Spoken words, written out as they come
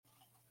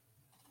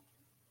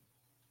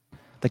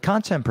The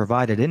content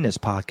provided in this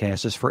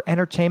podcast is for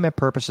entertainment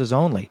purposes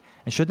only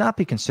and should not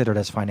be considered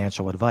as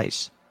financial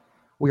advice.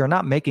 We are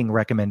not making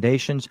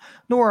recommendations,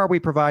 nor are we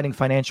providing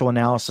financial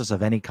analysis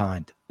of any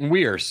kind.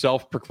 We are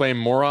self-proclaimed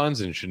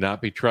morons and should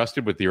not be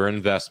trusted with your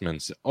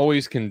investments.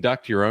 Always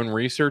conduct your own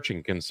research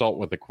and consult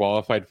with a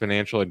qualified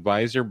financial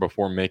advisor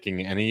before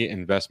making any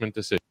investment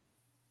decision.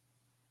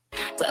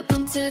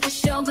 Welcome to the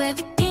show where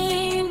the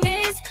game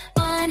is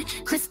on.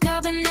 Chris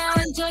Corbin now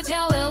and George,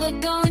 how well we're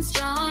going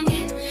strong.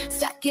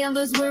 Stock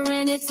gamblers, we're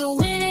in it to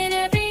win it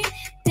every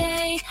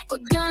day. We're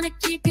gonna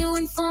keep you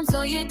informed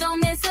so you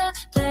don't miss a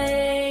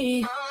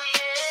play.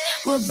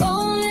 We're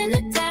rolling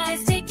the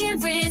dice, taking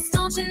risks,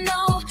 don't you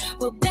know?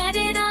 We'll bet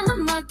it on the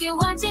market,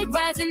 watch it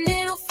rise and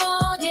it'll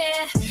fall,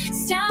 yeah.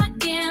 Stock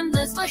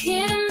gamblers, we're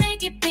here to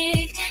make it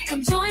big.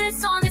 Come join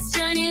us on this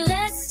journey,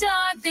 let's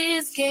start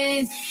this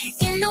game.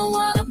 In the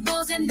world of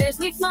bulls and bears,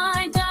 we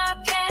find our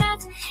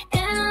path.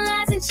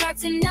 Analyzing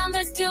charts and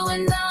numbers,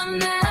 doing the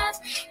math.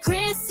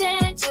 Chris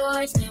and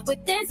George,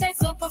 with insights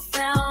so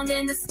profound.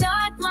 In the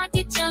stock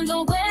market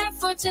jungle where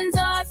fortunes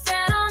are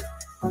found.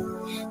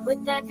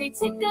 With every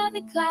tick of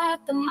the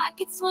clock, the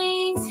market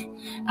swings.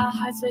 Our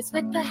hearts race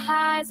with the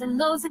highs and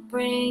lows it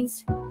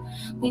brings.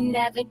 We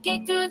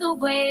navigate through the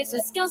waves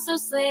with skills so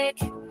slick.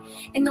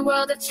 In the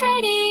world of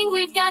trading,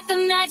 we've got the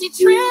magic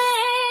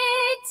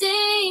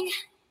trading.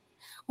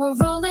 We're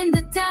rolling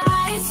the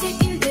dice,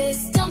 taking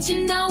this. Don't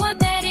you know we're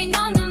betting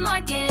on the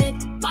market?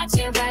 Watch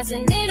it rise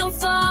and it'll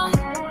fall.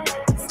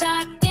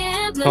 Stock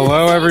gamblers.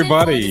 Hello,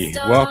 everybody.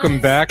 Welcome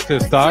back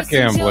to Stock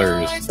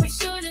Gamblers.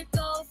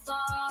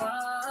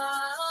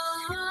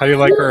 How do you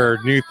like our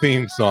new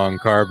theme song,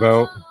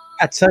 Carbo?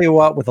 I tell you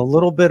what, with a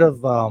little bit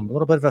of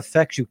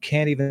effects, you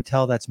can't even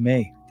tell that's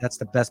me. That's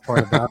the best part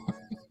about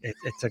it.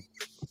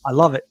 I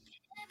love it.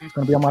 It's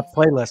going to be on my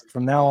playlist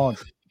from now on.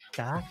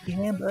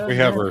 We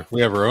have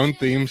our own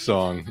theme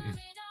song.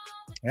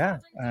 Yeah,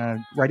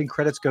 writing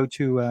credits go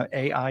to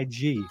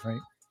AIG,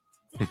 right?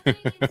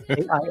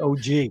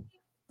 AIOG.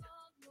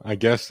 I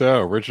guess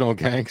so. Original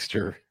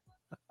Gangster.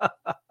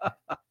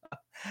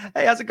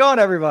 Hey, how's it going,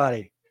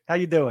 everybody? How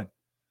you doing?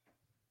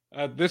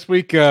 This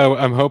week,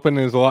 I'm hoping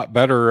is a lot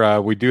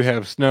better. We do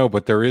have snow,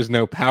 but there is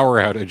no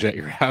power outage at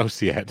your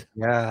house yet.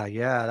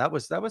 Yeah, that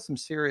was some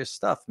serious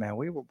stuff, man.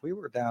 We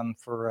were down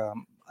for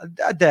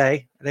a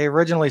day. They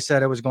originally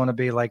said it was going to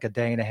be like a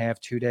day and a half,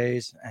 2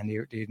 days, and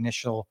the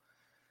initial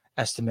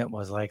estimate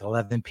was like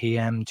 11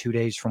 p.m. 2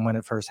 days from when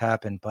it first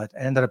happened, but it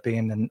ended up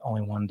being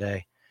only 1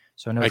 day.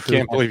 So no. I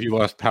can't believe you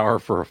lost power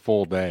for a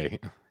full day.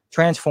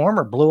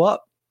 Transformer blew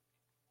up,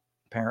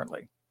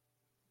 apparently.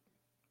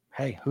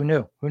 Hey, who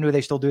knew? Who knew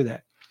they still do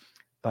that?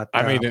 But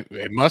I mean,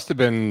 it must have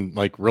been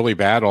like really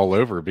bad all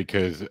over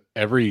because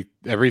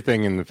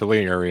everything in the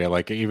Philly area,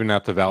 like even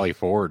at the Valley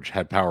Forge,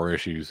 had power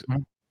issues.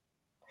 Mm-hmm.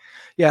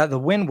 Yeah, the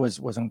wind was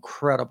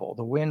incredible.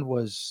 The wind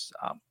was,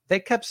 they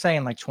kept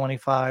saying like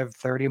 25,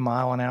 30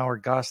 mile an hour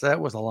gusts. That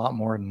was a lot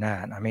more than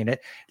that. I mean,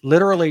 it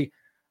literally,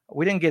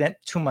 we didn't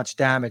get too much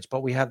damage,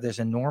 but we have this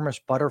enormous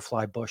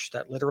butterfly bush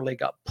that literally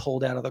got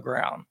pulled out of the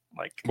ground.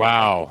 Like,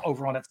 wow,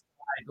 over on its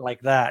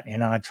like that, you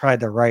know. I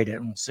tried to write it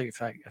and we'll see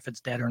if it's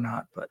dead or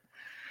not, but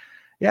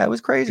yeah, it was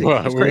crazy.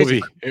 Well,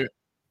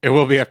 it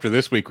will be after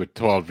this week with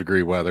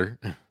 12-degree weather.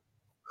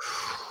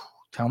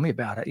 Tell me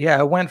about it. Yeah,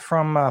 it went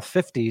from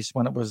 50s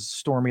when it was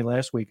stormy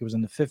last week. It was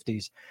in the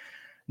 50s.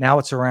 Now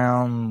it's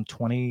around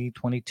 20,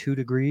 22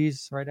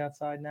 degrees right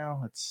outside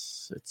now.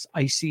 It's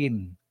icy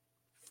and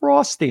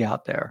frosty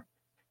out there.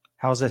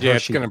 How's it? Yeah,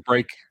 Hershey?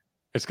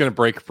 It's going to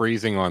break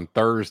freezing on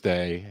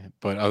Thursday,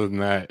 but other than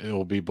that, it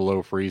will be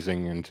below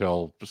freezing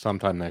until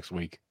sometime next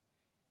week.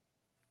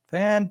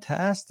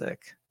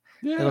 Fantastic.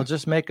 Yeah. It'll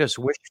just make us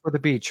wish for the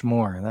beach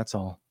more. That's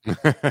all.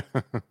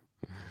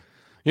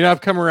 You know,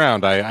 I've come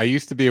around. I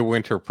used to be a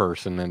winter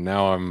person, and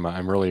now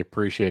I'm really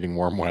appreciating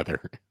warm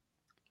weather.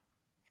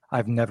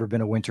 I've never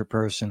been a winter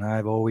person.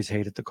 I've always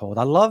hated the cold.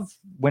 I love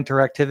winter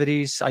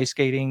activities, ice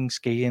skating,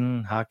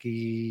 skiing,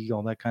 hockey,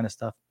 all that kind of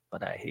stuff,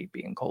 but I hate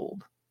being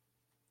cold.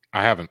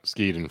 I haven't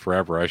skied in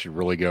forever. I should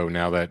really go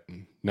now that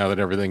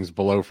everything's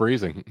below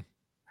freezing.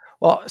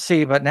 Well,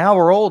 see, but now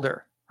we're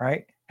older,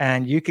 right?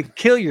 And you could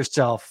kill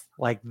yourself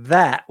like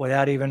that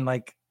without even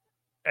like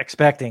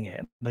expecting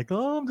it. Like,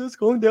 oh, I'm just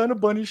going down a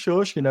bunny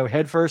shush,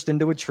 head first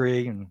into a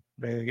tree, and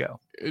there you go.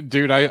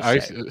 Dude, I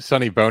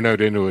Sonny Bono'd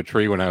into a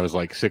tree when I was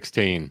like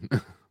 16.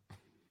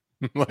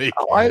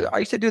 I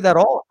used to do that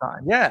all the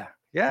time. Yeah.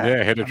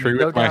 Yeah, hit a tree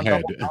with my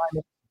head.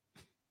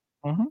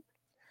 Mm-hmm.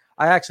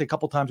 I actually a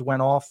couple times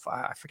went off.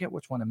 I forget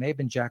which one. It may have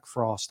been Jack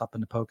Frost up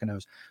in the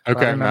Poconos.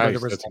 Okay, nice.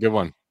 That's a good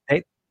one.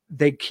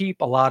 They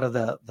keep a lot of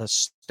the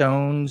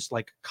stones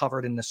like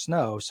covered in the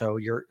snow, so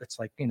it's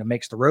like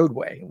makes the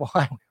roadway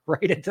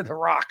right into the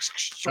rocks,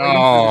 straight into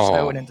the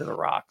snow and into the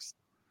rocks.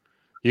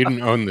 You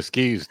didn't own the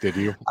skis, did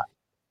you?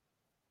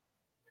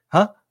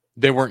 Huh?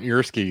 They weren't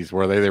your skis,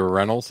 were they? They were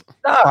rentals.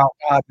 No,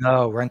 God,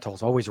 no,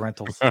 rentals. Always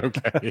rentals.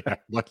 Okay, yeah,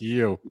 lucky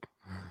you.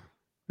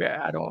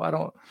 Yeah, I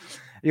don't.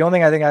 The only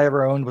thing I think I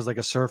ever owned was like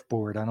a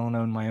surfboard. I don't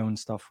own my own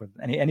stuff with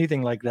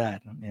anything like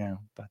that,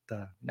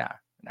 but nah,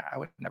 Nah, I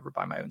would never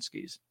buy my own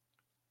skis.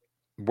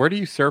 Where do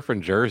you surf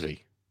in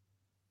Jersey?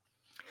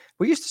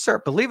 We used to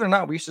surf, believe it or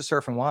not, we used to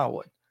surf in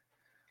Wildwood.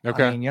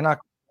 Okay. I mean, you're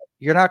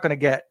not going to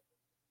get,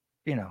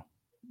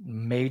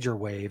 major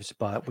waves,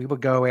 but we would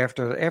go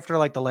after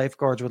like the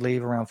lifeguards would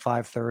leave around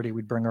 5:30.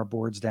 We'd bring our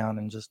boards down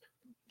and just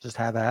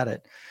have at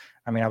it.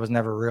 I mean, I was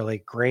never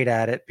really great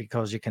at it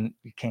because you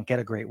can't get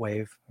a great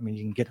wave. I mean,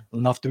 you can get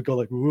enough to go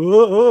like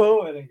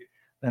whoa and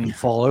then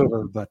fall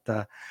over. But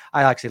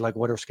I actually like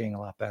water skiing a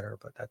lot better.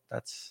 But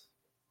that's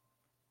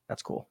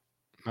cool.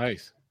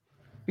 Nice.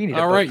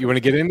 All right, you want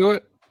to get into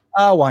it?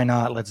 Oh, why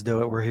not? Let's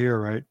do it. We're here,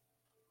 right?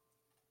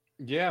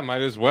 Yeah,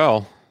 might as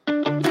well.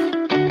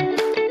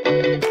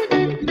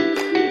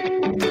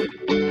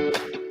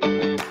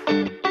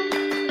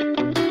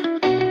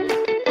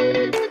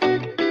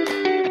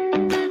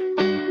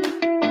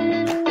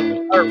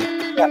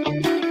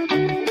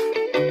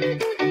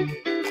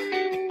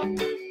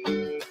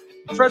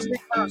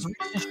 President Trump's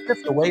recent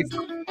shift away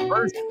from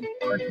conversion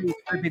currently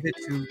attributed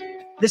to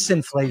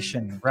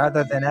disinflation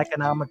rather than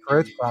economic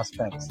growth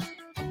prospects.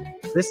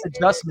 This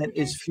adjustment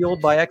is fueled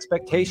by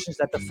expectations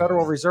that the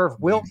Federal Reserve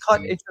will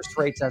cut interest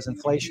rates as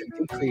inflation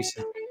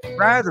decreases,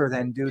 rather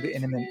than due to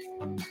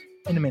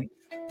imminent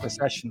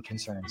recession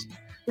concerns.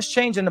 This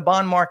change in the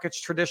bond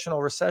market's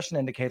traditional recession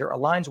indicator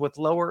aligns with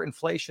lower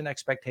inflation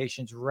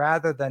expectations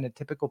rather than the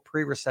typical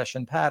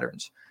pre-recession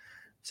patterns.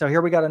 So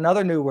here we got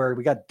another new word.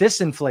 We got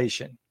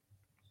disinflation.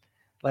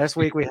 Last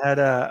week we had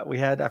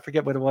I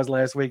forget what it was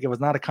last week. It was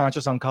not a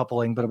conscious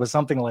uncoupling, but it was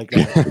something like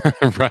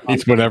that.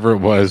 Right, whatever it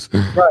was.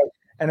 Right.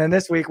 And then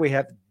this week we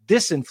have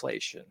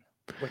disinflation.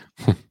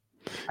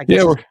 I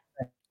guess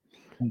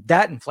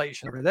that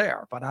inflation over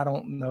there, but I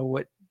don't know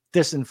what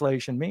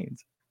disinflation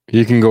means.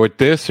 You can go with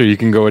this or you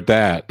can go with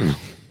that.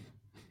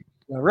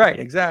 Right,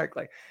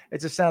 exactly. It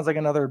just sounds like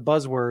another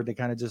buzzword they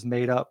kind of just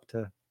made up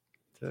to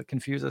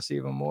confuse us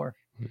even more.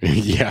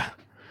 Yeah.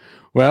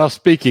 Well,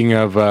 speaking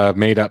of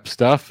made up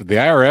stuff, the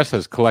IRS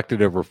has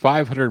collected over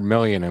 $500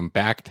 million in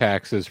back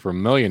taxes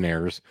from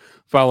millionaires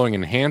following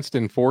enhanced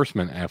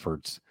enforcement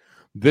efforts.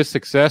 This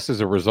success is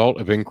a result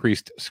of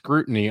increased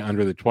scrutiny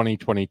under the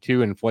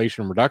 2022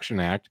 Inflation Reduction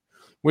Act,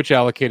 which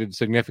allocated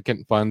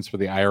significant funds for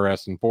the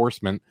IRS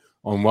enforcement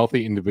on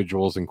wealthy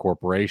individuals and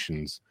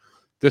corporations.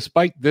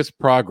 Despite this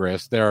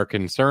progress, there are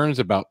concerns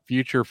about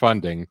future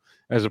funding,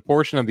 as a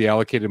portion of the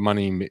allocated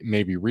money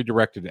may be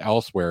redirected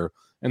elsewhere,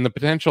 and the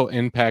potential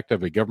impact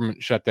of a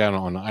government shutdown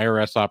on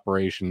IRS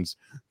operations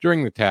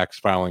during the tax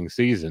filing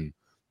season.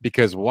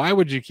 Because why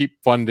would you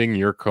keep funding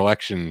your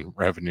collection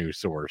revenue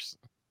source?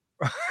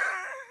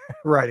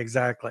 Right,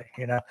 exactly.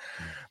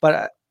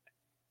 But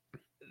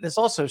this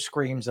also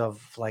screams of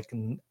like,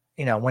 when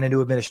a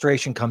new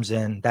administration comes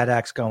in, that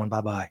act's going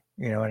bye-bye.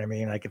 You know what I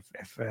mean? Like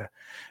if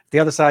the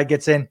other side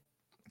gets in,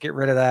 get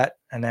rid of that,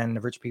 and then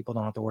the rich people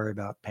don't have to worry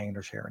about paying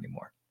their share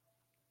anymore.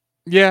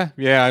 Yeah,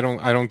 I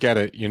don't get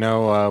it.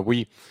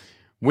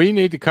 We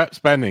need to cut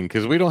spending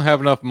because we don't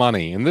have enough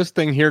money, and this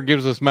thing here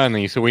gives us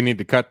money, so we need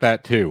to cut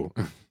that too.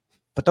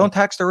 But don't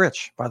tax the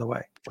rich, by the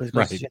way.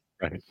 Right.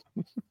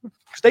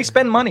 Because they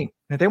spend money.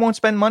 They won't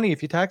spend money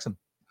if you tax them.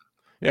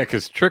 Yeah,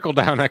 because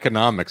trickle-down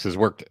economics has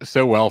worked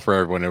so well for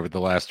everyone over the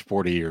last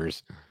 40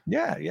 years.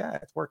 Yeah,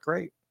 it's worked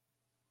great.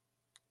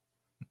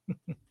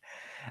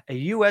 A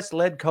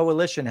U.S.-led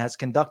coalition has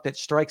conducted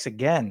strikes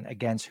again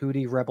against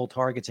Houthi rebel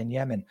targets in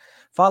Yemen,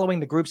 following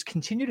the group's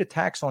continued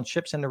attacks on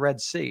ships in the Red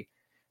Sea.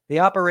 The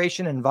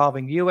operation,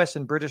 involving U.S.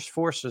 and British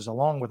forces,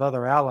 along with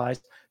other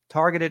allies,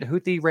 targeted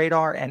Houthi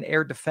radar and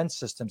air defense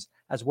systems,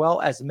 as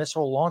well as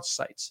missile launch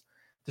sites.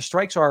 The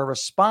strikes are a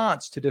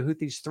response to the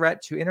Houthis'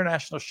 threat to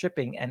international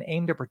shipping and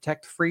aim to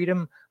protect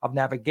freedom of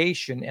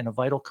navigation in a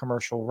vital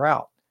commercial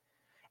route.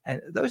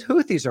 And those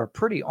Houthis are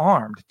pretty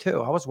armed,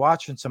 too. I was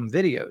watching some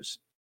videos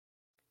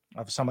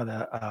of some of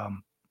the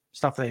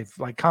stuff they've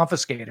like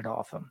confiscated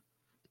off them.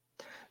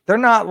 They're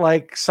not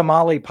like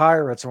Somali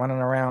pirates running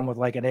around with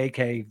like an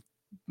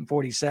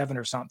AK-47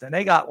 or something.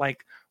 They got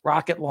like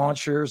rocket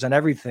launchers and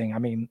everything. I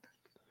mean,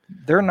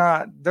 they're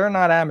not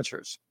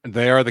amateurs.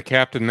 They are the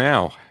captain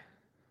now.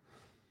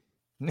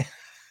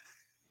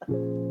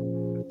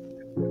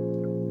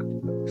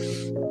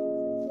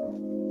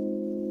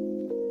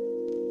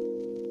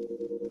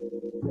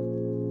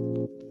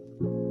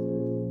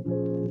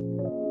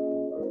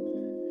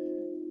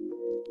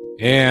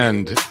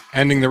 And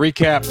ending the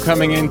recap,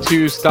 coming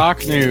into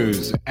stock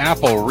news,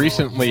 Apple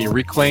recently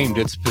reclaimed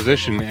its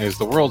position as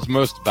the world's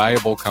most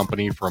valuable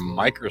company from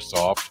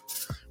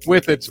Microsoft,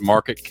 with its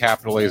market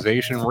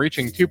capitalization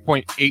reaching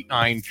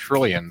 $2.89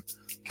 trillion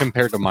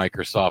compared to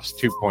Microsoft's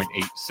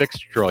 $2.86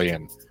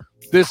 trillion.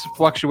 This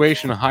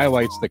fluctuation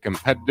highlights the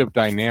competitive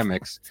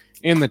dynamics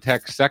in the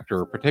tech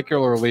sector,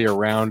 particularly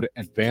around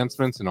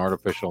advancements in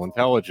artificial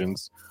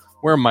intelligence,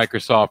 where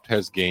Microsoft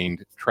has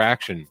gained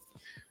traction.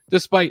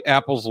 Despite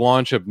Apple's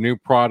launch of new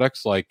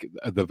products like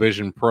the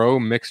Vision Pro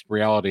mixed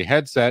reality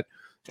headset,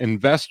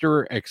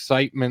 investor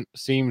excitement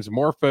seems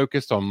more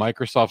focused on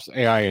Microsoft's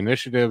AI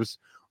initiatives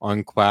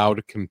on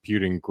cloud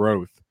computing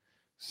growth.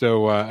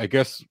 So I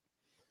guess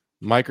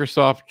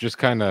Microsoft just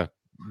kind of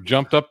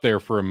jumped up there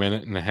for a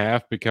minute and a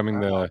half, becoming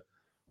the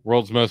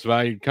world's most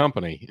valued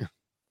company.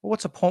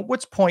 What's a point?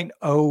 What's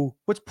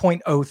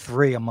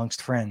 0.03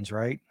 amongst friends,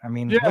 right? I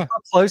mean, Yeah. look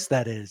how close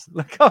that is.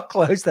 Look how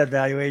close that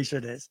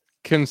valuation is.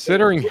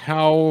 Considering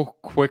how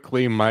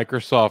quickly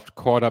Microsoft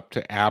caught up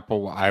to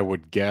Apple, I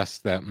would guess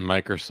that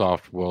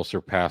Microsoft will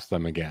surpass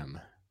them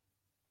again.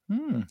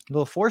 A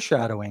little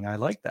foreshadowing. I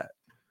like that.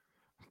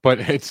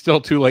 But it's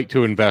still too late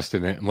to invest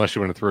in it unless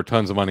you want to throw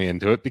tons of money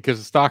into it, because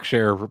the stock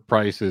share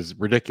price is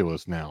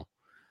ridiculous now.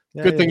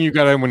 Good thing you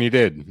got in when you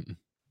did.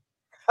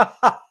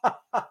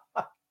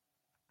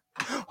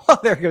 Well,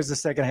 there goes the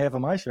second half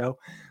of my show.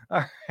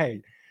 All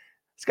right.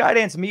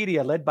 Skydance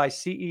Media, led by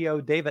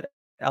CEO David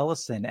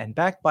Ellison and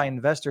backed by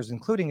investors,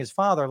 including his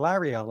father,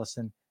 Larry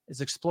Ellison,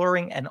 is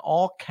exploring an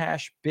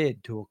all-cash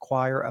bid to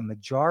acquire a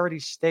majority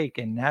stake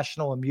in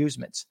National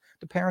Amusements,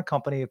 the parent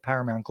company of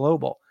Paramount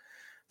Global.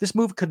 This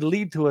move could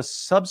lead to a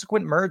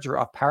subsequent merger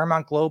of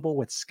Paramount Global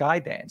with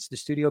Skydance, the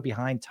studio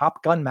behind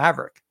Top Gun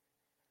Maverick.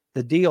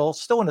 The deal,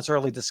 still in its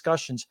early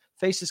discussions,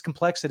 faces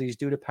complexities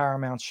due to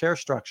Paramount's share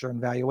structure and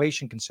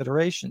valuation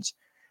considerations,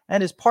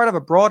 and is part of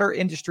a broader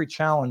industry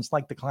challenge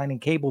like declining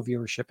cable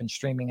viewership and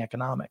streaming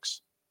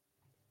economics.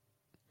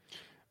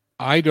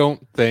 I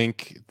don't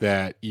think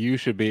that you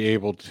should be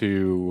able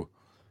to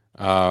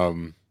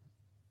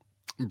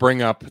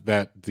bring up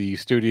that the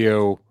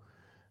studio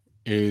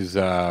is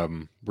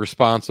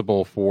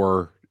responsible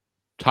for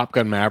Top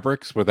Gun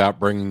Mavericks without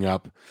bringing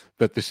up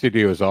that the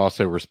studio is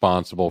also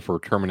responsible for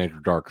Terminator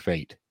Dark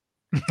Fate.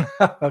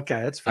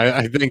 Okay, that's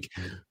fair.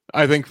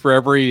 I think for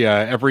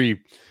every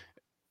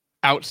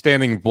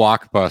outstanding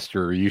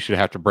blockbuster, you should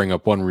have to bring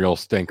up one real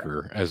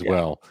stinker as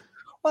well.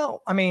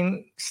 Well, I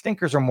mean,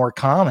 stinkers are more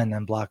common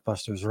than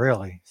blockbusters,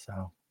 really.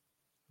 So,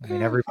 I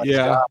mean, everybody's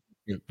got,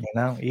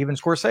 even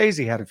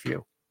Scorsese had a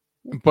few.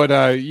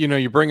 But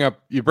you bring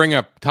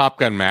up Top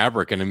Gun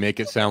Maverick and make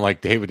it sound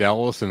like David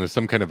Ellison is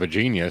some kind of a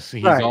genius.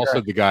 He's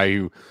also the guy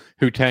who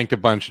tanked a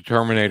bunch of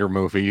Terminator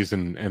movies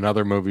and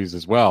other movies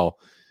as well.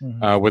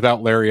 Mm-hmm.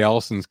 Without Larry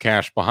Ellison's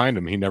cash behind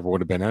him, he never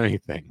would have been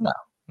anything. No,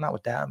 not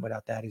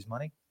without Daddy's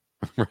money.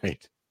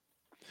 Right.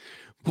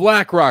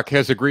 BlackRock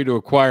has agreed to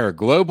acquire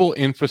Global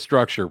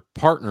Infrastructure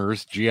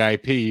Partners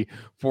 (GIP)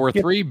 for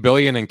 $3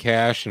 billion in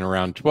cash and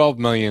around 12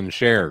 million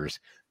shares,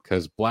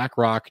 because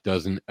BlackRock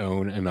doesn't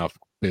own enough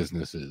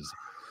businesses.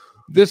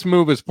 This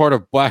move is part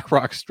of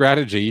BlackRock's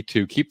strategy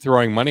to keep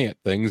throwing money at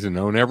things and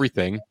own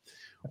everything,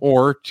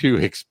 or to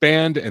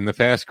expand in the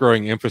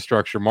fast-growing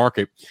infrastructure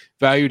market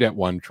valued at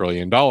 $1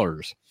 trillion.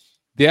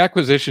 The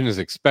acquisition is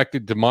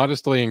expected to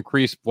modestly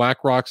increase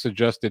BlackRock's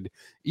adjusted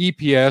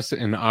EPS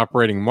and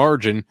operating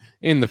margin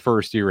in the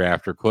first year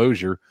after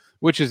closure,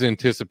 which is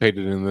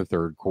anticipated in the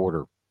third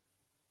quarter.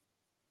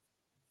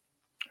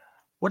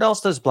 What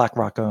else does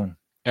BlackRock own?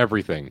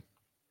 Everything.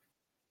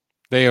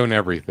 They own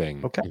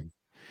everything. Okay.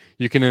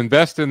 You can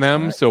invest in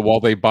them, so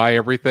while they buy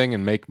everything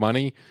and make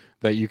money,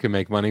 that you can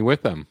make money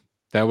with them.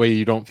 That way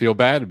you don't feel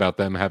bad about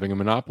them having a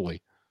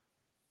monopoly.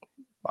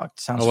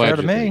 Sounds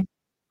allegedly fair to me.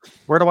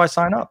 Where do I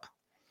sign up?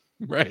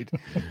 Right.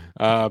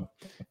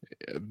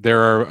 There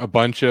are a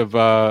bunch of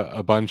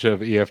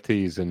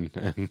EFTs and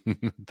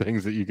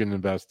things that you can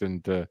invest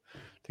in to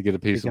get a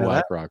piece of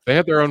BlackRock. They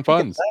have their own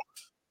funds.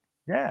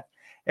 Yeah.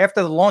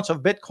 After the launch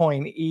of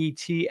Bitcoin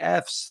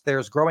ETFs,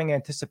 there's growing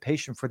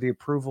anticipation for the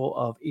approval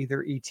of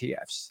Ether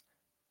ETFs.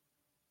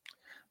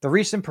 The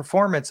recent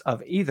performance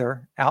of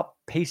Ether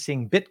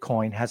outpacing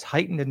Bitcoin has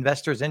heightened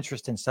investors'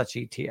 interest in such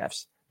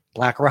ETFs.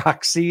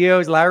 BlackRock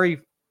CEO Larry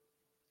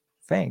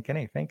Fink,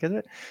 is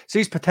it?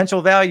 Sees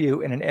potential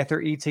value in an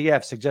Ether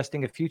ETF,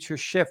 suggesting a future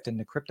shift in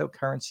the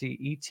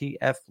cryptocurrency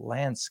ETF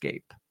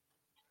landscape.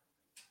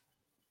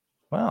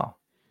 Wow.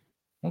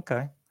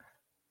 Okay.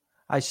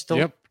 More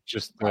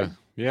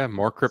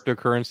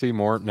cryptocurrency,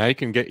 more. Now you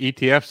can get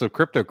ETFs of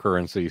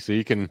cryptocurrency, so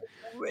you can.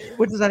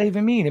 What does that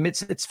even mean? I mean,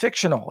 it's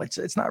fictional.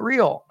 It's not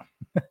real.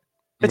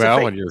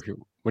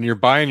 When you're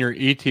buying your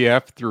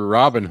ETF through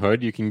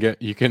Robinhood,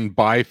 you can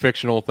buy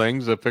fictional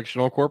things of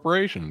fictional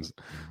corporations.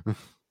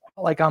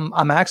 Like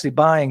I'm actually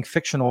buying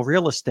fictional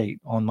real estate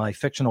on my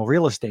fictional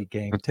real estate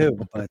game too,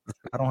 but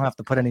I don't have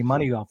to put any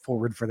money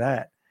forward for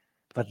that.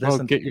 But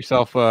get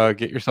yourself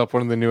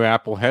one of the new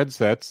Apple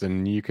headsets,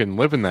 and you can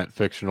live in that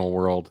fictional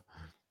world.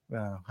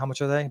 How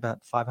much are they? About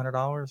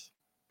 $500?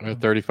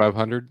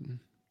 $3,500.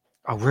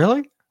 Oh,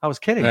 really? I was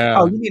kidding.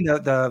 Oh, you mean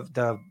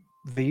the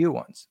VU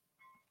ones?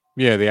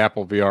 Yeah, the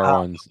Apple VR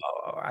ones.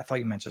 Oh, I thought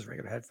you meant just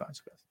regular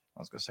headphones. I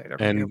was going to say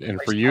that.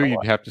 And for you,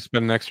 you'd have to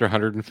spend an extra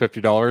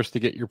 $150 to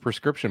get your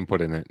prescription put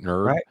in it,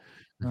 nerd. Right.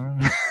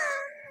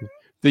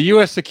 The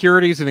U.S.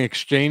 Securities and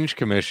Exchange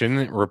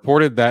Commission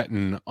reported that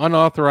an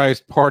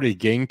unauthorized party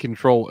gained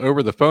control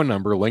over the phone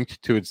number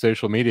linked to its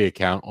social media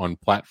account on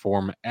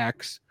platform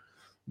X,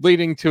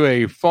 leading to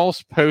a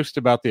false post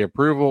about the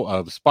approval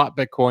of spot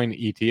Bitcoin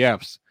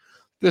ETFs.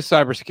 This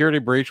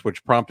cybersecurity breach,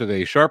 which prompted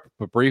a sharp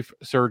but brief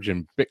surge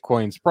in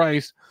Bitcoin's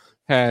price,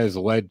 has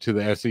led to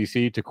the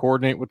SEC to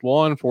coordinate with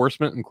law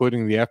enforcement,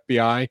 including the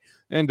FBI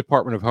and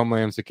Department of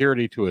Homeland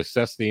Security, to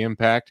assess the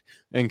impact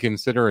and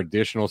consider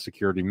additional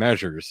security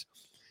measures.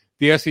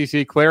 The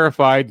SEC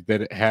clarified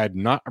that it had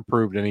not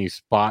approved any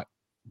spot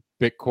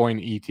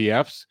Bitcoin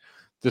ETFs,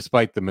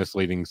 despite the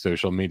misleading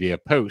social media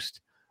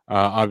post.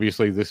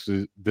 Obviously,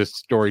 this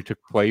story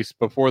took place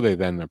before they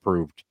then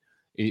approved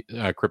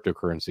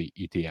cryptocurrency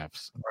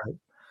ETFs. Right.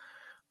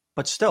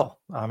 But still,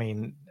 I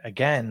mean,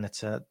 again,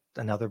 it's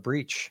another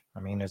breach.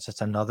 I mean,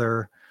 it's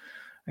another,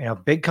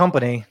 big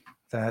company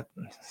that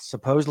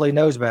supposedly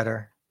knows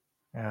better,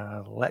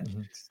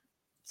 letting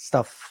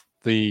stuff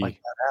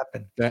like that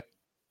happen.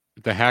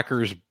 The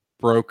hackers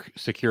broke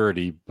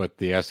security, but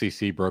the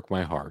SEC broke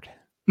my heart.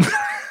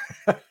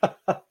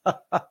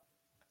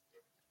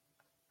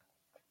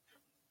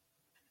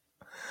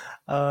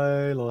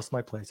 I lost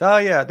my place. Oh,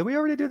 yeah. Did we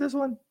already do this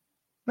one?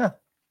 No.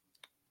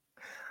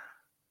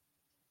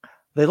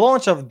 The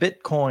launch of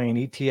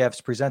Bitcoin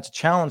ETFs presents a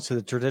challenge to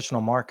the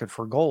traditional market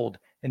for gold.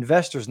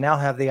 Investors now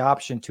have the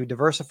option to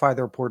diversify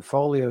their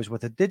portfolios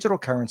with a digital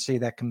currency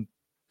that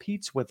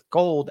competes with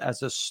gold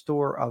as a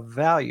store of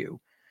value.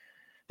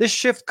 This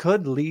shift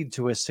could lead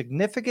to a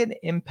significant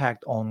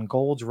impact on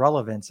gold's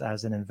relevance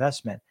as an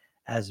investment,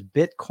 as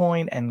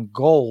Bitcoin and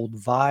gold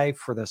vie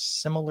for the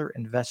similar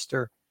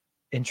investor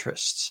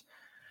interests.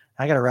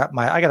 I gotta wrap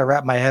my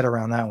head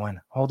around that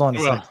one. Hold on a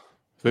second.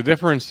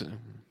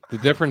 The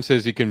difference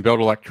is you can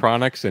build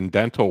electronics and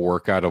dental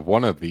work out of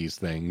one of these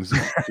things.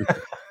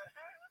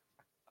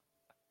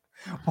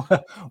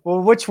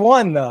 Well, which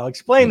one though?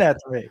 Explain that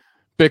to me.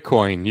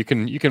 Bitcoin. You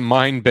can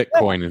mine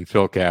Bitcoin and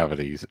fill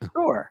cavities.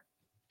 Sure.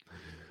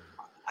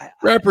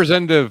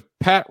 Representative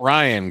Pat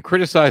Ryan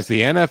criticized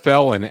the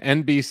NFL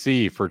and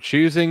NBC for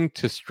choosing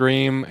to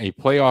stream a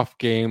playoff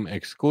game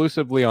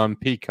exclusively on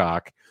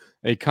Peacock,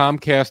 a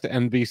Comcast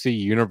NBC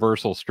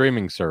Universal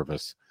streaming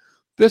service.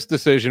 This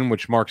decision,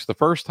 which marks the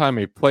first time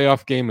a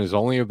playoff game is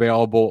only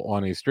available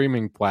on a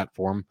streaming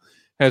platform,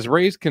 has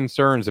raised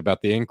concerns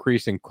about the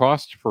increasing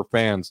cost for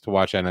fans to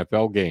watch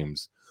NFL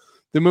games.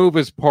 The move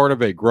is part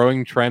of a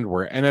growing trend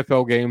where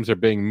NFL games are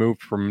being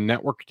moved from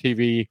network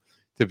TV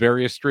to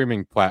various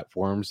streaming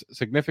platforms,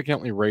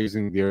 significantly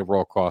raising the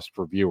overall cost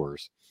for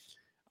viewers.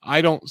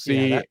 I don't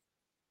see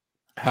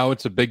how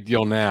it's a big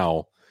deal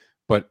now,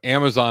 but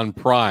Amazon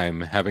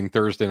Prime having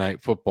Thursday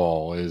Night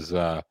Football is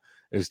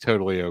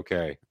totally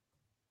okay.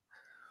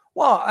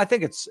 Well, I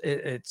think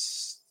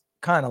it's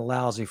kind of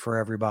lousy for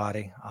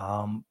everybody.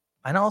 And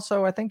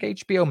also, I think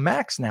HBO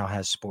Max now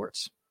has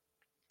sports.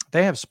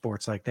 They have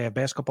sports, like they have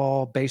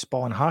basketball,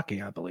 baseball, and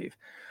hockey, I believe.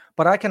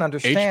 But I can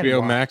understand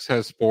HBO Max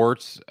has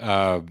sports.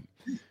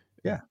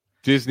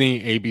 Disney,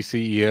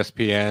 ABC,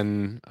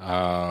 ESPN,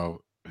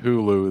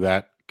 Hulu,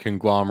 that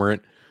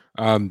conglomerate.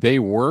 They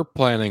were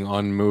planning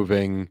on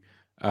moving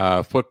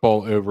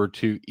football over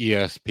to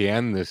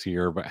ESPN this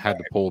year, but had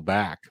to pull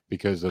back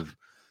because of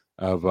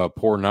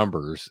poor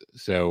numbers.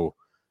 So,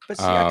 but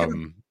see,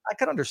 I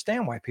can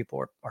understand why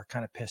people are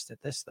kind of pissed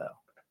at this, though.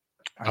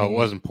 I mean, it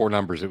wasn't poor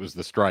numbers; it was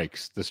the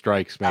strikes. The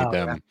strikes made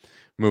them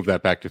move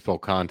that back to full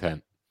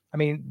content. I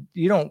mean,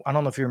 I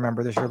don't know if you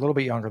remember this. You're a little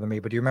bit younger than me,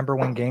 but do you remember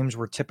when games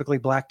were typically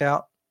blacked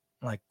out,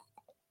 like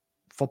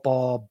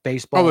football,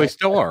 baseball? Oh, they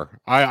still are.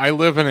 I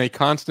live in a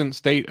constant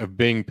state of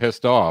being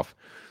pissed off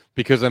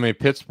because I'm a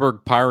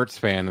Pittsburgh Pirates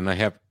fan and I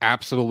have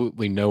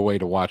absolutely no way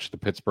to watch the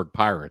Pittsburgh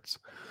Pirates.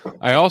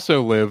 I'm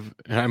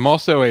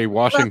also a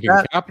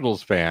Washington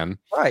Capitals fan,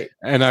 right?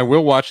 And I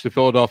will watch the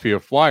Philadelphia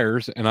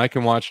Flyers, and I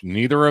can watch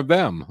neither of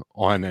them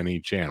on any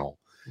channel.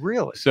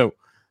 Really? So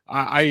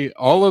I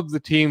all of the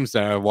teams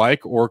that I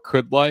like or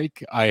could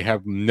like, I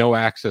have no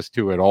access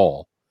to at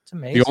all. It's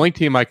amazing. The only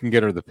team I can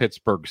get are the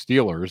Pittsburgh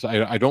Steelers.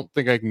 I don't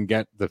think I can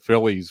get the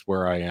Phillies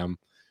where I am,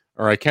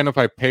 or I can if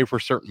I pay for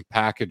certain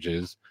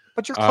packages.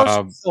 But you're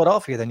closer to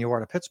Philadelphia than you are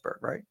to Pittsburgh,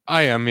 right?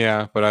 I am,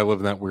 yeah. But I live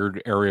in that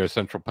weird area of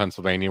central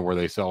Pennsylvania where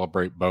they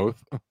celebrate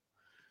both.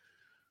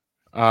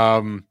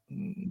 But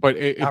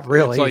not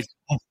really. It's like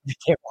you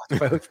can't watch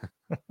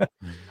both.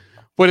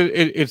 But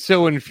it's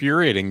so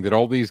infuriating that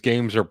all these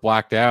games are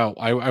blacked out.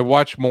 I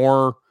watch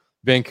more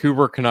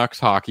Vancouver Canucks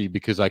hockey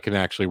because I can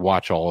actually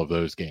watch all of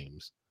those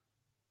games.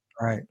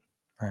 Right.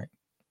 And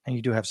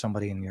you do have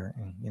somebody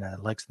that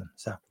likes them.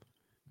 So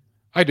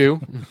I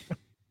do.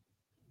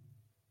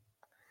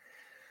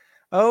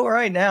 All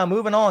right, now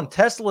moving on.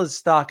 Tesla's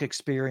stock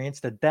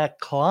experienced a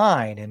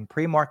decline in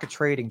pre-market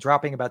trading,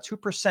 dropping about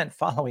 2%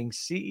 following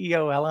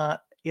CEO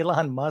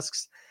Elon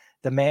Musk's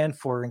demand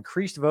for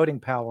increased voting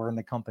power in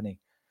the company.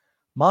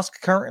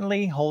 Musk,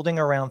 currently holding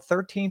around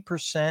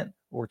 13%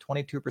 or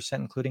 22%,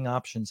 including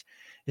options,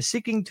 is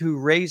seeking to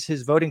raise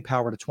his voting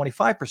power to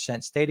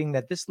 25%, stating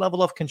that this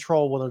level of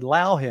control will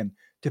allow him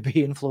to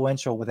be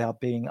influential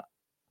without being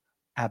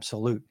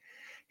absolute.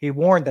 He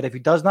warned that if he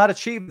does not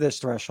achieve this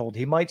threshold,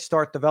 he might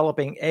start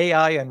developing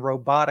AI and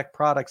robotic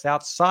products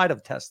outside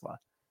of Tesla.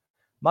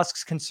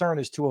 Musk's concern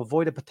is to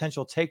avoid a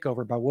potential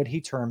takeover by what he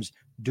terms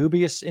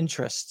dubious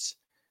interests.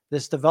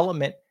 This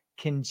development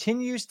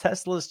continues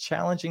Tesla's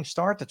challenging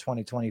start to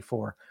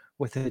 2024,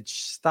 with its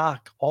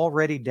stock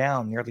already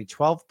down nearly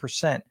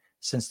 12%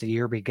 since the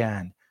year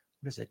began.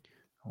 What is it?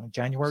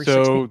 January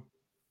 16th? So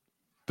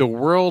the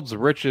world's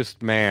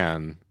richest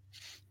man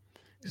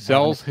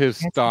sells his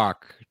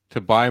stock to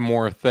buy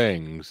more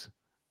things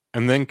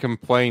and then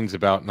complains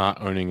about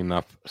not owning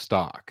enough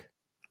stock.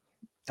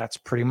 That's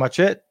pretty much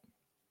it.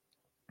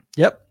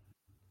 Yep.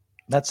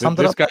 That summed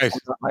it up.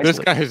 This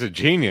guy is a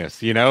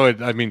genius, you know.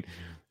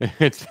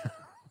 It's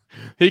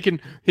he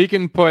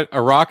can put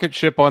a rocket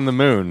ship on the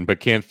moon,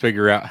 but can't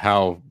figure out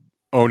how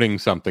owning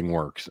something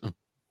works.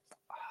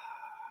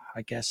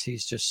 I guess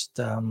he's just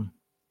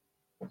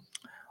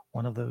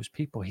one of those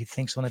people. He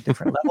thinks on a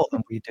different level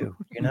than we do,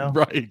 you know.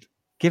 Right.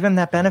 Give him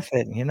that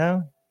benefit, you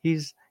know.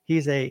 He's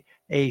a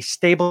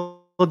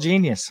stable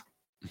genius,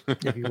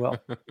 if you will.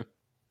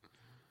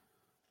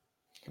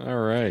 All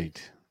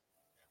right.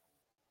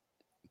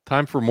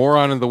 Time for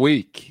moron of the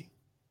week.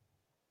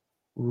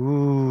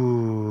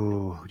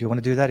 Ooh. Do you want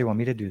to do that? Or do you want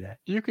me to do that?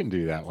 You can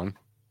do that one.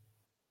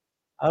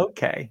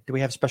 Okay. Do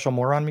we have special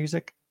moron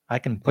music? I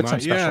can put some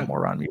special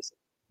moron music.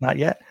 Not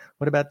yet.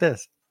 What about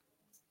this?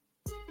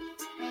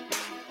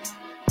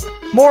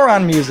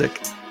 Moron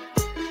music.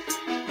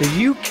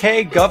 The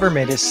UK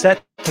government is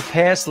set to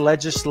pass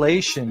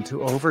legislation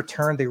to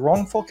overturn the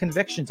wrongful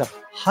convictions of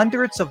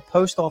hundreds of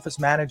post office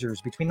managers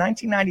between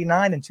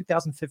 1999 and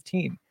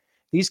 2015.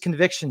 These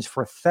convictions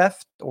for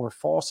theft or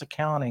false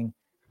accounting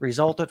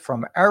resulted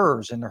from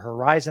errors in the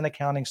Horizon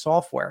accounting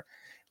software,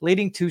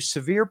 leading to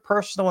severe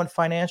personal and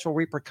financial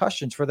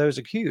repercussions for those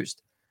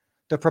accused.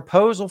 The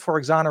proposal for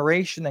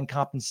exoneration and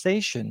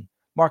compensation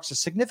marks a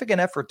significant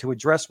effort to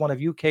address one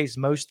of UK's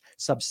most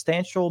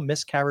substantial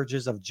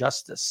miscarriages of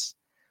justice.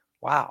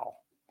 Wow.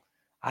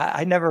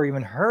 I never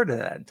even heard of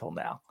that until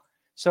now.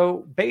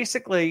 So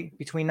basically,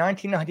 between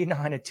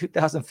 1999 and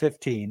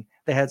 2015,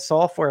 they had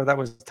software that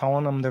was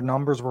telling them their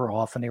numbers were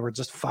off, and they were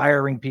just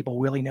firing people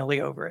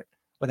willy-nilly over it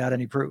without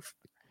any proof.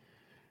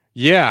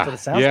 Yeah,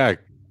 yeah.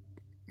 Like.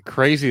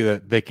 Crazy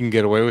that they can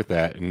get away with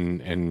that in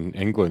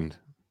England.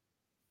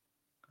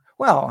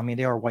 Well, I mean,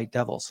 they are white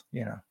devils,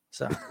 you know,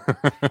 so.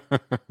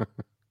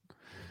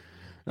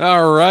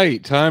 All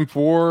right, time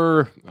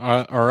for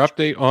our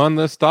update on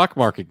the stock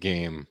market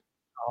game.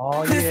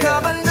 Oh,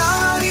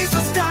 yeah. He's the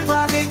stock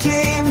market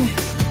king.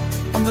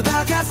 On the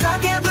podcast, I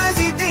can't believe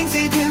he thinks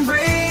he can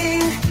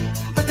bring.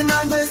 But the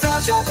numbers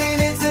are dropping,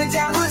 it's a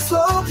downward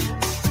slope.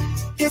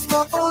 His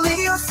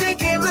portfolio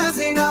sinking,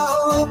 losing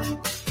hope.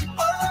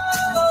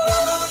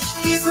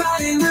 Oh, he's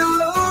riding the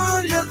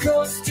roller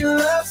coaster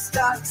of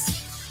stocks.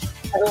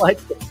 I like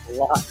it a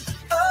lot.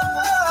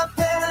 Up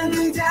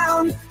and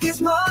down,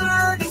 his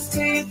money's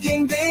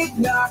taking big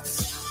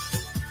knocks.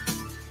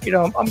 You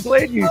know, I'm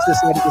glad you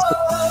just said this.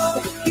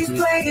 He's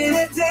playing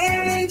a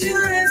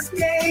dangerous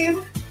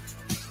game.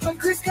 But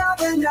Chris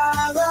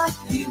Carbonara,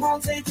 he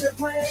won't take the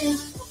blame.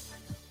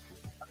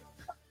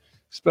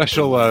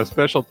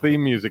 Special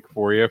theme music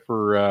for you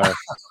for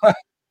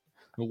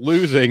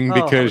losing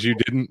because you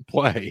didn't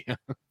play.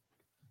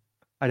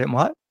 I didn't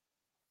what?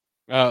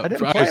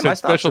 I said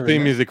special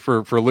theme music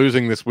for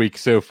losing this week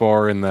so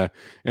far in the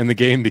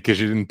game because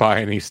you didn't buy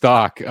any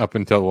stock up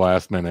until the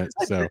last minute.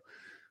 So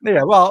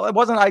yeah, well, it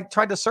wasn't. I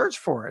tried to search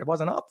for it. It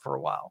wasn't up for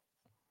a while.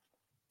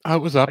 Oh, it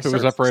was up. It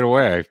was up right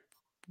away.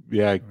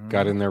 I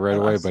got in there right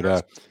away.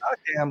 But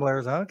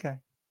gamblers, okay.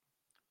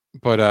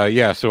 But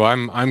yeah, so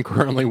I'm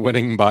currently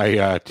winning by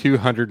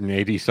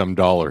 $280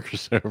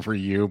 some over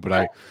you.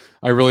 But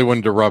I really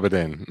wanted to rub it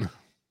in.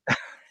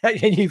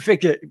 And you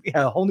figured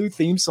a whole new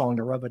theme song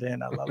to rub it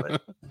in. I love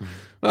it.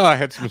 Well, I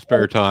had some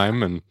spare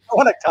time and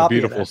a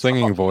beautiful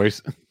singing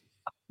voice.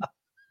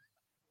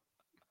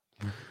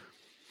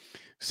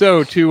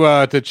 So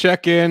to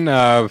check in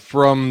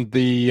from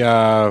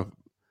the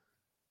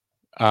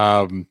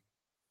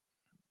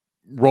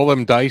roll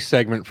them dice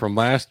segment from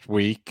last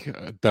week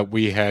that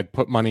we had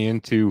put money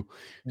into,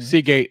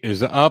 Seagate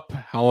is up,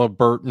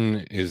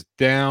 Halliburton is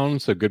down.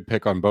 So good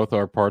pick on both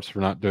our parts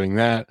for not doing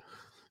that.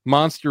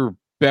 Monster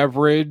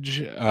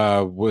Beverage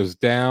was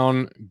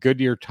down.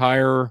 Goodyear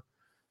Tire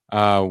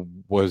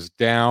was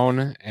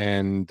down,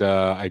 and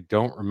I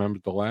don't remember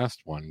the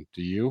last one.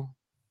 Do you?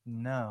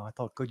 No, I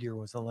thought Goodyear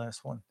was the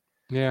last one.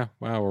 Yeah,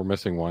 well, we're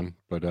missing one,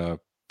 but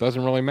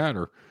doesn't really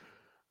matter.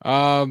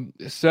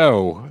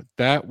 So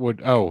that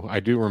would. Oh,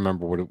 I do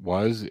remember what it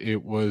was.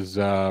 It was.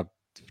 No,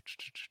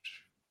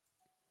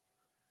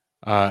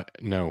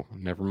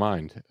 never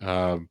mind.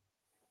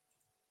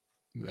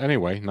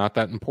 Anyway, not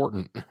that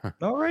important.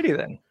 Alrighty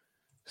then.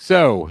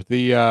 So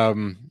the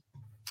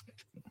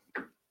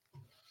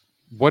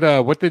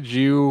what did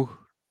you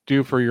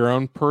do for your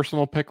own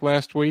personal pick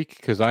last week?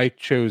 Because I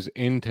chose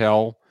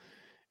Intel,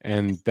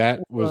 and that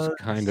was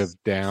kind of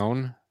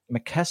down.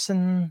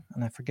 McKesson,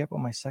 and I forget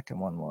what my second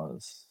one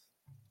was.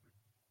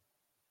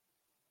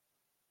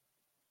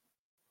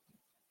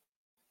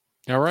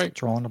 All right,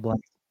 drawing a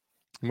blank.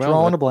 Well,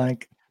 drawing a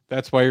blank.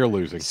 That's why you're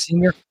losing.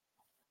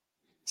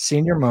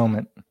 Senior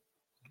moment.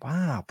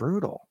 Wow,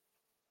 brutal.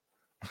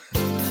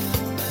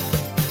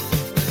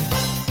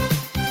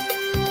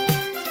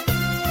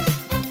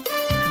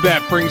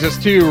 That brings us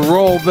to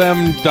Roll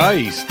Them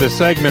Dice, the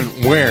segment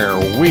where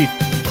we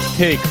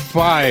take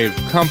 5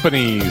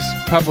 companies,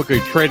 publicly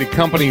traded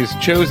companies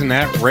chosen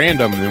at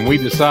random, and we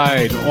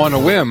decide on a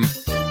whim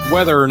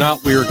whether or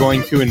not we are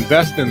going to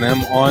invest in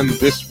them on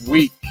this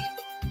week's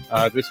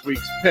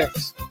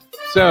picks.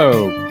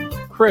 So,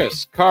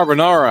 Chris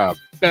Carbonara,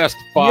 Best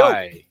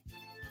Buy.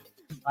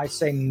 Yo. I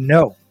say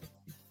no.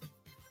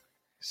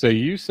 So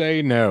you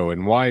say no,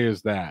 and why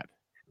is that?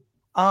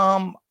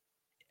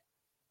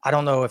 I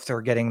don't know if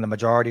they're getting the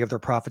majority of their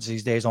profits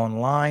these days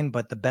online,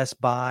 but the Best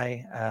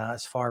Buy,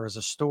 as far as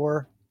a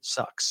store,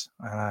 sucks.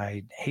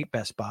 I hate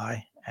Best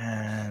Buy.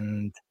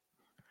 And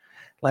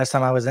last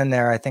time I was in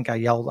there, I think I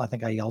yelled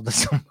at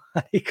somebody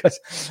because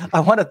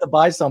I wanted to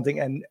buy something,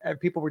 and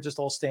people were just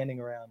all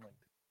standing around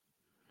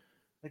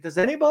like, does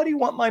anybody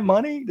want my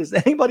money? Does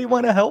anybody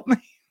want to help me?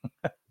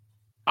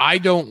 I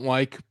don't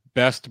like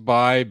Best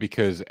Buy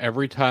because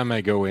every time I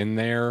go in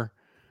there,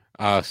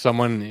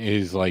 someone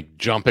is like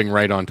jumping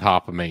right on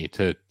top of me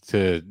to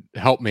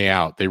help me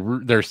out.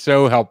 They're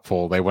so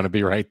helpful. They want to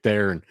be right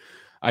there, and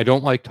I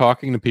don't like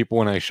talking to people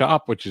when I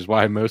shop, which is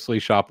why I mostly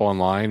shop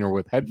online or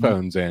with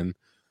headphones in.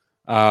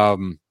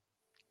 However,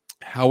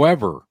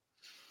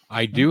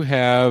 I do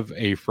have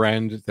a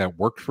friend that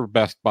worked for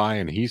Best Buy,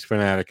 and he's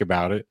fanatic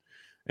about it.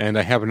 And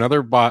I have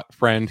another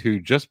friend who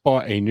just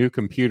bought a new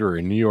computer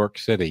in New York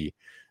City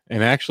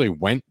and actually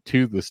went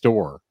to the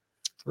store.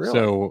 Really?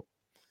 So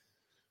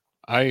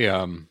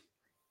I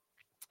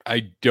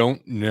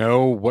don't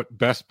know what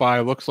Best Buy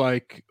looks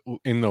like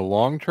in the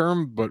long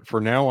term, but for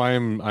now I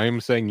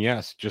am saying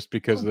yes, just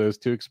because of those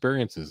two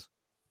experiences.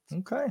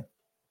 Okay.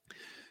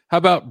 How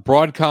about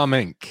Broadcom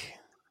Inc.?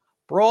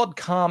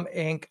 Broadcom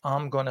Inc.,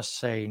 I'm going to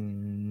say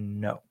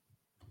no.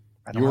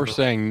 You're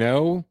saying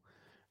no,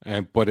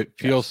 but it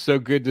feels so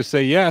good to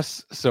say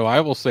yes, so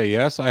I will say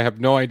yes. I have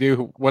no idea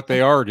what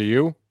they are. Do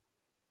you?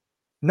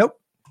 Nope.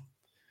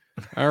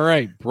 All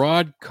right.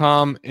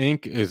 Broadcom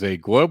Inc. is a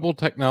global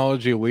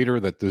technology leader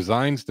that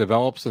designs,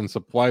 develops, and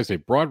supplies a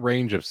broad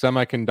range of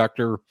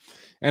semiconductor,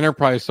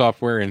 enterprise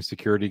software, and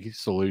security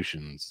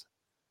solutions.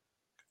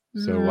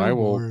 So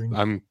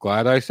I'm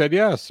glad I said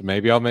yes.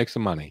 Maybe I'll make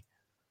some money.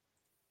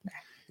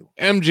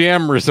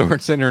 MGM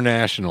Resorts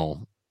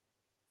International.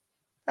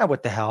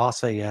 What the hell? I'll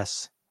say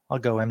yes. I'll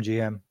go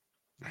MGM.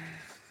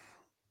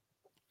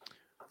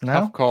 No?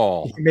 Tough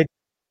call.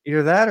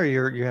 Either that or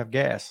you have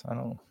gas. I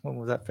don't know. What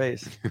was that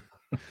face?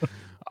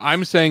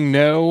 I'm saying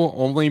no,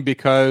 only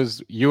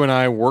because you and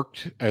I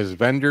worked as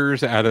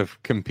vendors out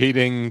of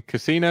competing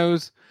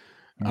casinos.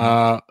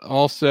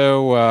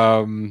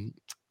 Also,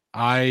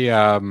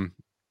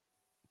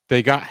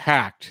 they got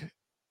hacked.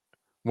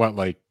 What,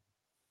 like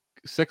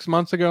 6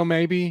 months ago,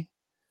 maybe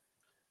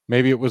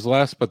it was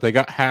less, but they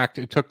got hacked.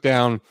 It took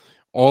down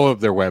all of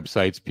their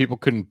websites. People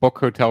couldn't book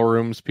hotel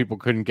rooms. People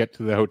couldn't get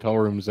to the hotel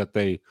rooms that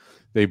they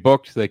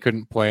booked. They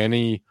couldn't play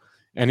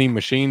any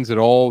machines at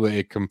all.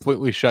 They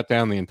completely shut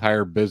down the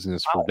entire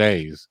business for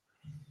days.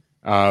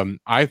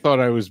 I thought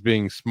I was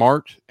being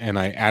smart, and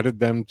I added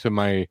them to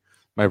my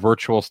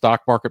virtual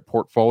stock market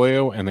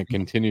portfolio, and it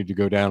continued to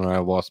go down, and I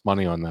lost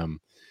money on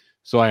them.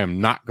 So I am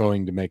not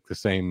going to make the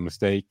same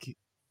mistake.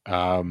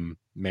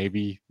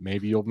 Maybe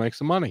you'll make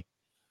some money.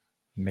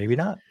 Maybe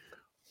not.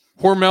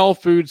 Hormel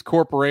Foods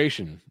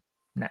Corporation.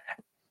 Nah.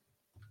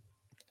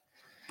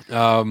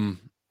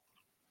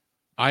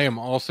 I am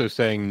also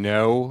saying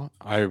no.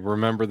 I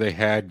remember they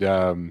had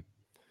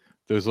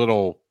those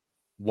little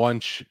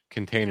lunch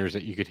containers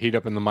that you could heat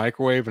up in the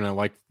microwave, and I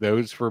liked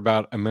those for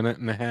about a minute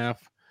and a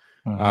half.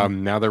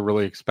 Now they're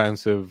really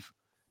expensive,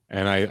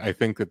 and I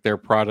think that their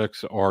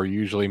products are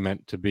usually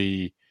meant to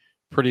be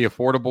pretty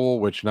affordable,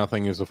 which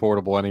nothing is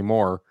affordable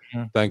anymore.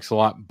 Thanks a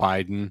lot,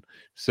 Biden.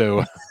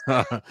 So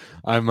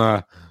I'm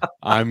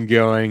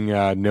going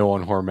no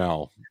on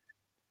Hormel.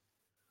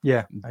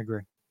 Yeah, I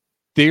agree.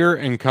 Deere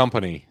and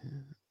Company.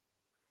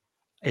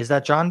 Is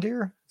that John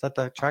Deere? Is that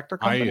the tractor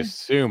company? I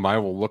assume. I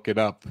will look it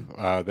up.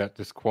 That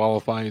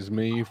disqualifies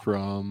me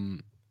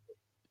from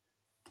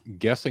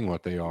guessing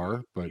what they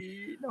are, but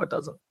no, it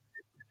doesn't.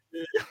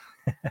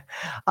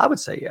 I would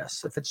say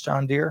yes. If it's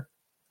John Deere,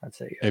 I'd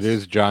say yes. It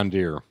is John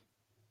Deere.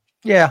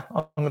 Yeah,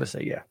 I'm going to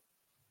say yeah.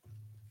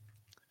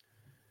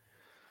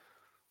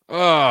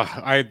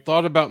 I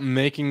thought about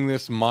making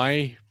this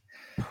my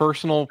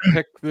personal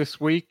pick this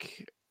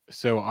week,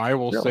 so I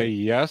will say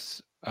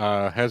yes.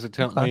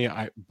 Hesitantly,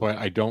 but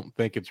I don't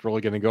think it's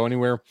really going to go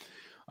anywhere.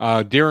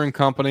 Deere and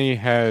Company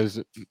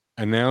has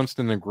announced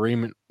an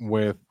agreement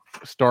with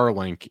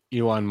Starlink,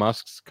 Elon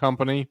Musk's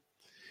company,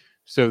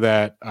 so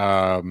that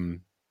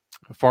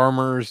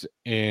farmers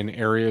in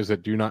areas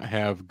that do not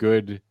have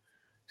good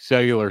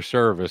cellular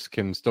service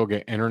can still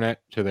get internet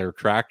to their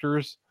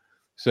tractors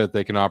so that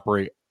they can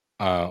operate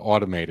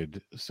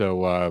automated.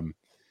 So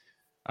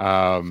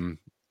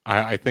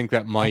I think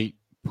that might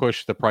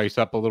push the price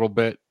up a little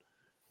bit,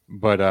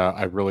 but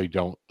I really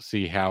don't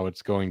see how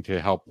it's going to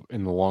help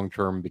in the long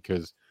term,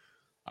 because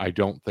I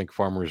don't think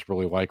farmers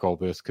really like all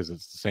this, because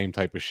it's the same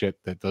type of shit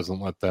that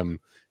doesn't let them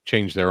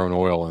change their own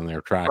oil in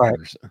their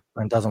tractors.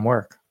 Right. It doesn't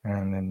work.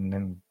 and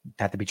then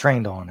had to be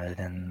trained on it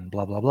and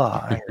blah, blah,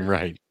 blah.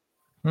 Right.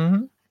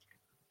 Mm-hmm.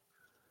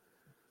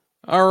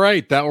 All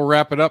right. That will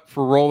wrap it up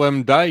for Roll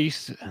Them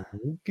Dice.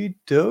 Okie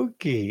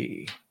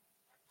dokie.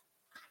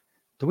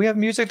 Do we have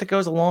music that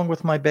goes along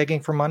with my begging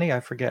for money? I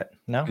forget.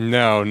 No?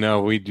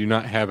 No, we do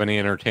not have any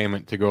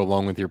entertainment to go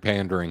along with your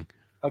pandering.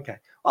 Okay.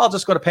 I'll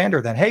just go to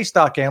Pander then. Hey,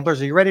 stock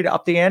gamblers, are you ready to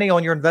up the ante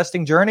on your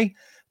investing journey?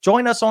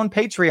 Join us on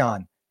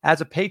Patreon. As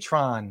a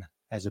patron,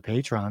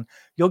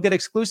 you'll get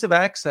exclusive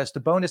access to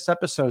bonus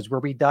episodes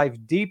where we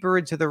dive deeper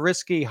into the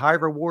risky,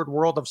 high-reward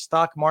world of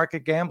stock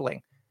market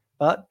gambling.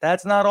 But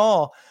that's not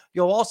all.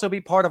 You'll also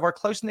be part of our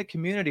close-knit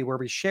community where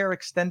we share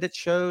extended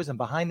shows and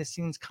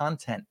behind-the-scenes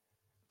content.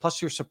 Plus,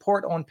 your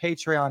support on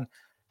Patreon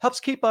helps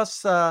keep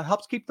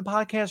the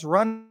podcast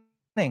running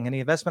and the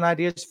investment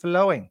ideas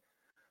flowing.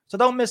 So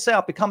don't miss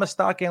out. Become a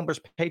Stock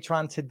Gamblers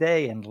patron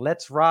today, and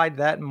let's ride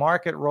that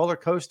market roller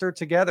coaster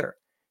together.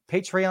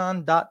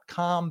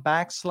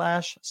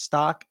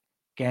 Patreon.com/Stock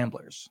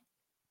Gamblers.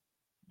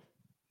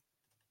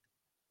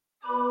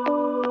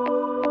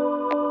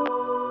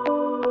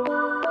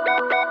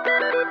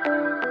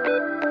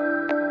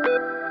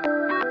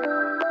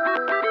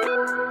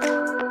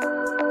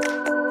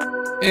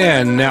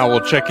 And now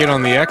we'll check in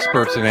on the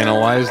experts and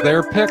analyze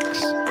their picks.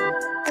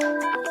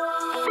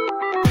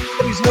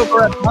 He's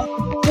over at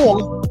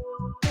Cool.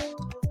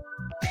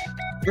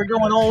 We're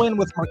going all in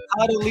with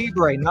Mercado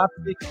Libre, not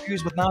to be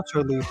confused with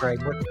Nacho Libre.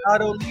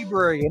 Mercado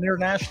Libre, an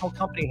international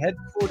company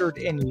headquartered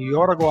in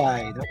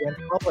Uruguay that went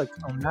public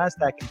on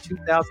NASDAQ in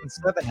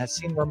 2007, has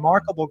seen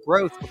remarkable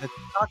growth with its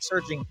stock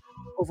surging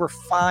over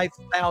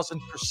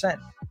 5,000%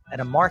 at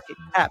a market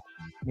cap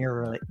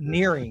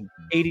nearing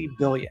 $80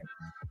 billion.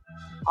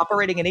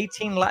 Operating in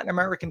 18 Latin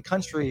American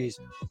countries,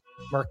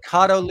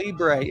 Mercado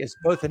Libre is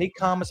both an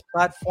e-commerce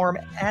platform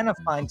and a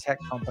fintech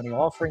company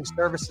offering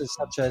services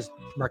such as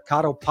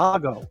Mercado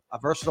Pago, a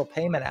versatile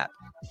payment app.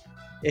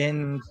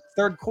 In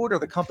third quarter,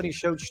 the company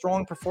showed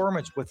strong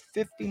performance with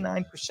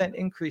 59%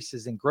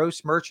 increases in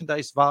gross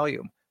merchandise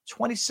volume,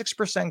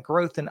 26%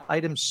 growth in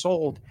items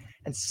sold,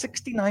 and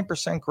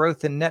 69%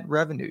 growth in net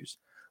revenues.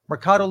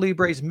 Mercado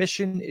Libre's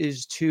mission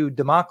is to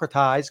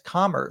democratize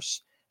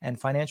commerce and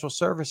financial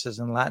services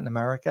in Latin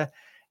America,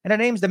 and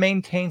it aims to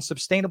maintain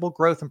sustainable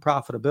growth and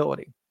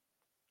profitability.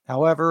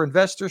 However,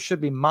 investors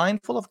should be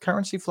mindful of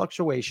currency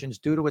fluctuations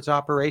due to its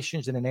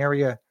operations in an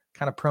area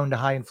kind of prone to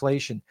high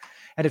inflation,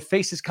 and it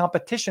faces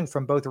competition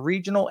from both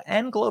regional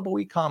and global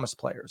e-commerce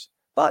players.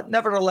 But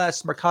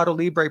nevertheless, Mercado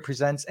Libre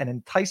presents an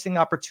enticing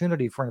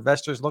opportunity for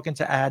investors looking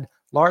to add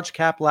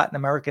large-cap Latin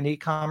American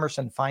e-commerce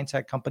and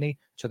fintech company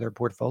to their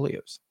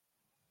portfolios.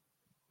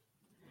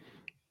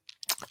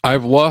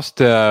 I've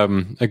lost a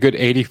good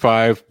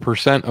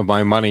 85% of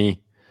my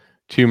money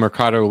to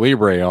Mercado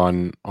Libre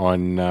on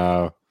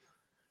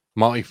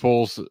Motley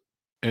Fool's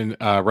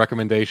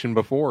recommendation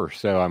before,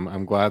 so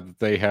I'm glad that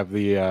they have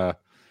the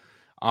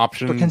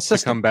option to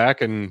come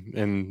back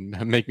and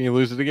make me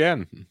lose it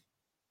again.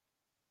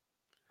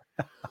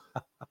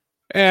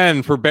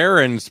 And for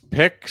Barron's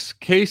picks,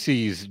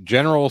 Casey's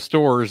General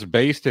Stores,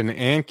 based in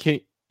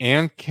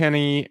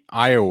Ankeny,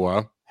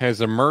 Iowa, has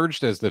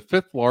emerged as the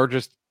fifth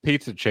largest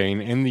pizza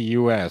chain in the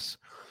U.S.,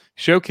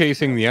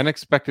 showcasing the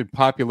unexpected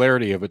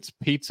popularity of its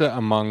pizza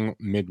among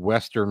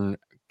Midwestern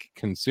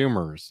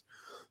consumers.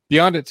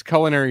 Beyond its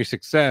culinary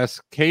success,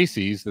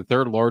 Casey's, the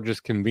third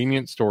largest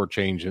convenience store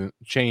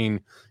chain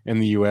in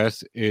the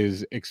U.S.,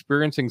 is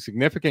experiencing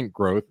significant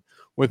growth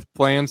with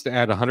plans to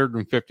add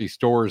 150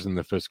 stores in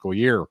the fiscal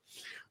year.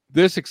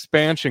 This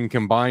expansion,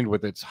 combined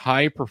with its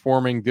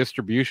high-performing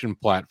distribution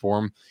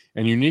platform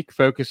and unique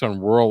focus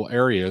on rural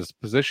areas,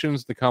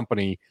 positions the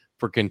company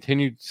for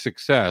continued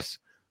success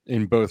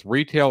in both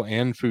retail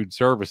and food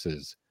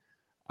services.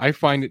 I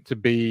find it to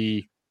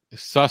be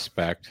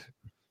suspect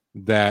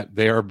that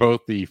they are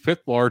both the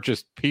fifth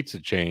largest pizza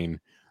chain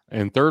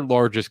and third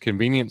largest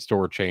convenience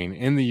store chain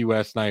in the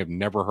U.S., and I have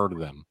never heard of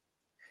them.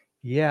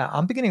 Yeah,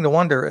 I'm beginning to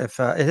wonder if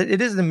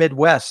it is the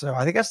Midwest. So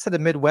I guess to the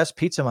Midwest,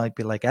 pizza might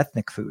be like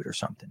ethnic food or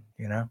something,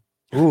 you know?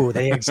 Ooh,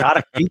 the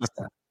exotic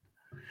pizza.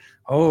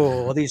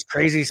 Oh, all these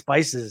crazy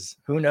spices.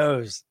 Who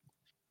knows?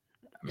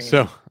 I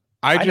mean,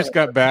 I just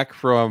got back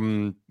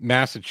from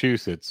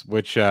Massachusetts,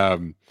 which I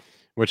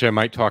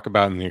might talk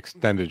about in the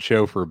extended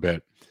show for a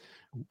bit.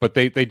 But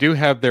they do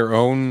have their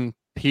own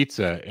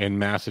pizza in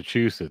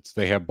Massachusetts.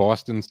 They have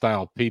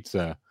Boston-style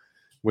pizza,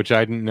 which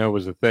I didn't know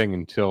was a thing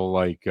until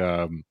like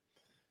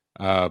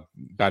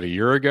about a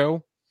year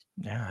ago.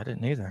 Yeah, I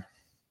didn't either.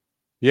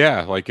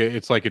 Yeah, like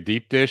it's like a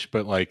deep dish,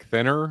 but like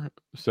thinner.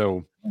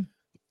 So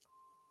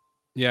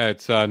yeah,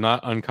 it's not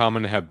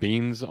uncommon to have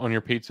beans on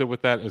your pizza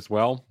with that as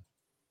well.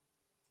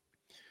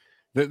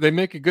 They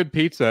make a good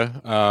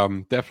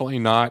pizza. Definitely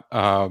not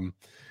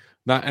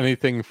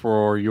anything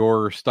for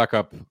your stuck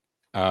up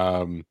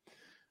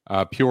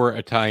pure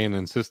Italian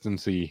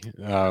insistency.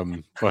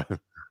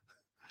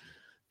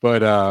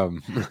 But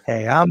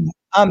hey, I'm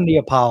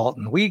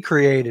Neapolitan. We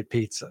created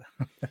pizza.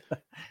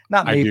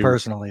 Not me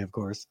personally, of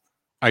course.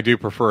 I do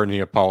prefer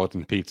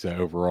Neapolitan pizza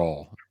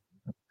overall.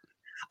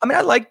 I mean,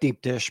 I like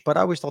deep dish, but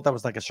I always thought that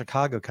was like a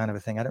Chicago kind of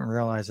a thing. I didn't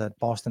realize that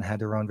Boston had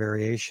their own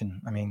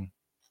variation. I mean,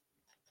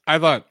 I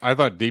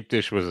thought deep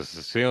dish was a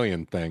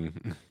Sicilian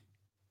thing.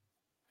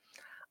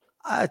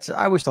 I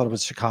always thought it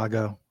was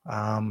Chicago.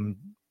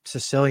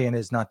 Sicilian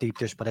is not deep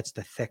dish, but it's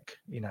the thick,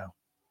 the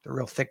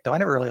real thick dough. I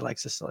never really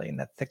liked Sicilian.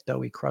 That thick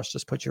doughy crust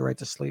just puts you right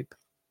to sleep.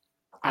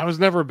 I was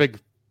never a big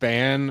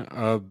fan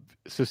of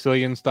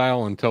Sicilian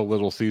style until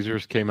Little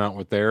Caesars came out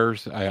with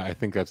theirs. I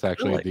think that's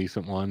actually a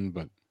decent one,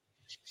 but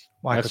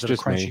why? That's Because of the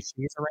just crunchy me.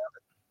 cheese around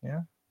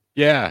it.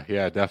 Yeah.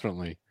 Yeah,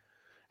 definitely.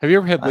 Have you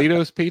ever had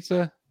Lido's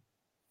pizza?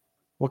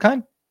 What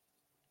kind?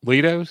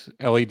 Lido's,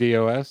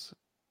 Ledos.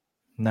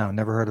 No,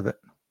 never heard of it.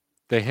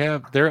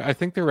 I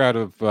think they're out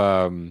of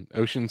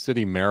Ocean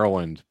City,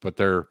 Maryland, but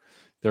they're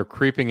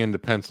creeping into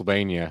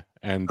Pennsylvania,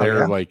 and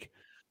they're like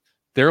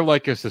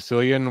a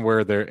Sicilian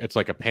where it's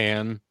like a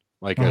pan,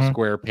 like a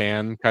square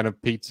pan kind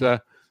of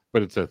pizza,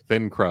 but it's a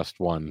thin crust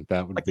one.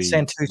 That would like be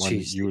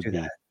Santucci's. you would do be.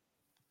 that.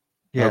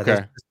 Yeah, Okay. there's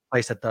a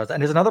place that does,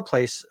 and there's another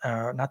place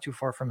not too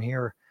far from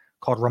here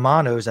called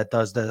Romano's that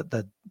does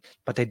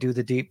but they do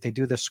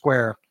the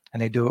square,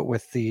 and they do it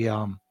with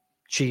the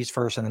cheese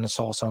first and then the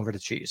sauce over the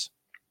cheese.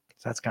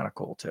 So that's kind of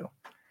cool too.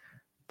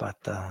 But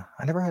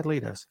I never had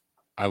Lido's.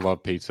 I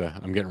love pizza.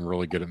 I'm getting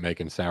really good at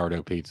making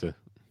sourdough pizza.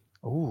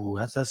 Ooh,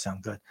 that does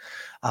sound good.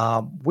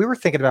 We were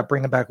thinking about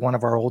bringing back one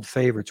of our old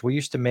favorites. We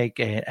used to make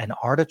an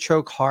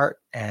artichoke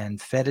heart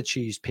and feta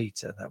cheese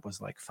pizza that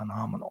was like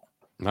phenomenal.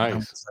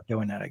 Nice. Start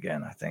doing that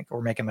again, I think.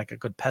 Or making like a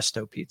good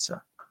pesto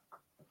pizza.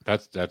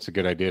 That's a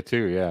good idea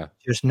too. Yeah.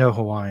 Just no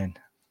Hawaiian.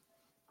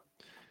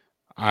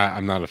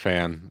 I'm not a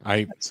fan.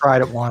 I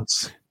tried it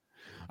once.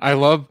 I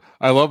love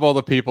all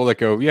the people that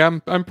go, yeah,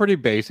 I'm pretty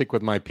basic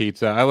with my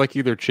pizza. I like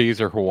either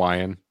cheese or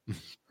Hawaiian.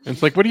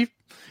 It's like,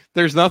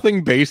 there's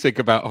nothing basic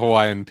about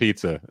Hawaiian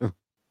pizza.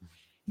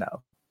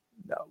 No.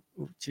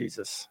 Ooh,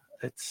 Jesus.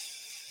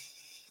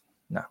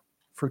 No.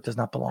 Fruit does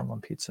not belong on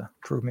pizza.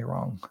 Prove me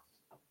wrong.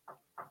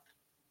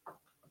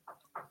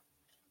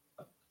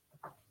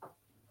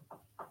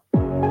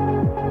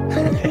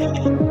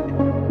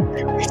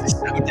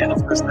 Down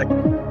for a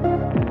second.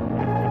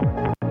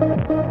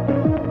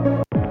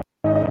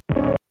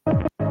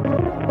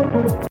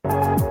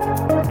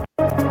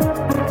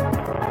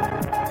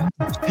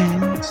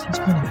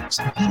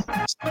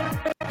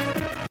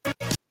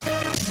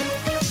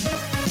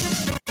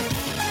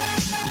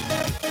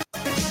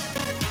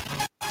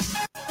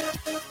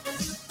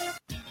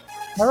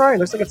 All right,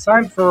 looks like it's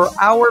time for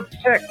our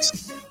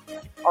picks.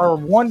 Our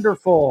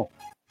wonderful,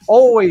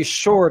 always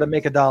sure to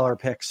make $1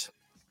 picks.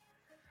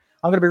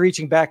 I'm going to be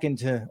reaching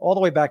all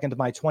the way back into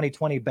my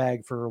 2020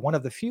 bag for one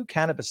of the few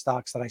cannabis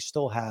stocks that I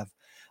still have.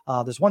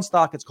 There's one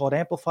stock, it's called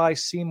Amplify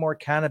Seymour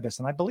Cannabis.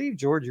 And I believe,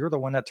 George, you're the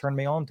one that turned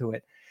me on to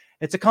it.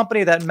 It's a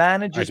company that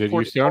manages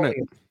portfolios.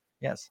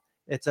 Yes.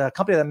 It's a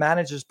company that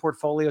manages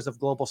portfolios of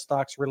global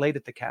stocks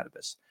related to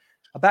cannabis.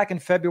 Back in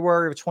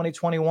February of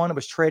 2021, it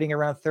was trading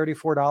around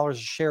 $34 a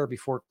share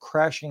before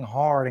crashing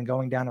hard and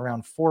going down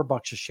around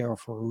 $4 a share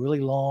for a really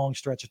long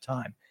stretch of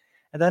time.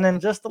 And then in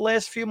just the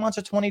last few months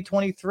of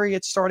 2023,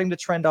 it's starting to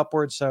trend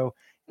upwards. So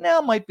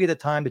now might be the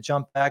time to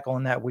jump back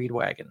on that weed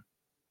wagon.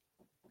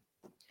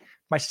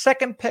 My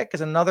second pick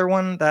is another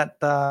one that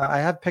I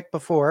have picked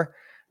before.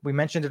 We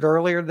mentioned it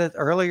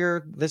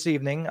earlier this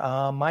evening.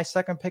 My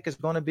second pick is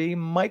going to be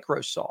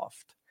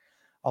Microsoft.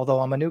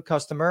 Although I'm a new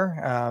customer,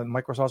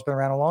 Microsoft's been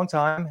around a long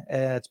time.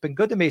 It's been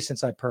good to me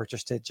since I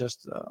purchased it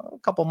just a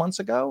couple months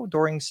ago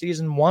during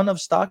season 1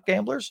 of Stock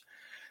Gamblers.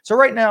 So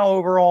right now,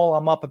 overall,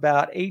 I'm up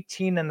about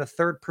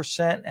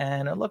 18.33%,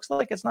 and it looks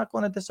like it's not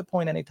going to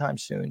disappoint anytime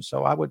soon.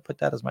 So I would put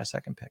that as my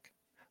second pick.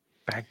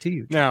 Back to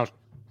you, George. Now,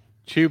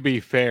 to be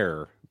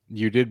fair,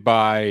 you did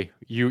buy,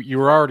 you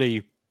were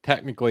already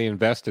technically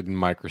invested in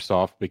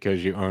Microsoft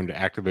because you owned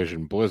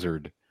Activision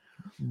Blizzard,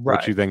 right,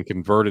 which you then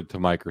converted to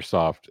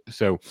Microsoft.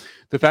 So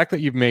the fact that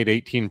you've made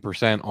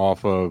 18%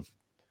 off of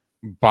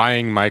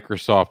buying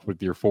Microsoft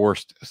with your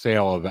forced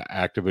sale of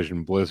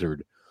Activision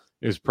Blizzard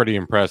is pretty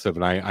impressive.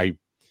 And I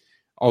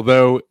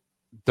although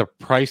the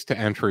price to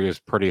entry is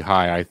pretty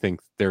high, I think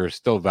there is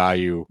still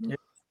value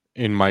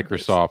in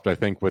Microsoft. I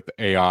think with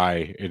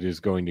AI, it is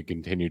going to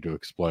continue to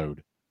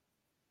explode.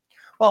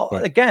 Well,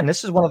 again,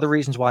 this is one of the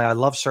reasons why I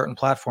love certain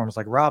platforms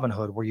like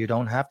Robinhood, where you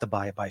don't have to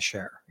buy it by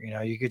share.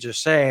 You could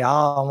just say,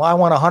 "Oh, I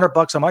want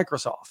 $100 of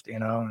Microsoft,"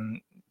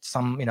 and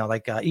some,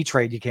 like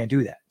E-Trade, you can't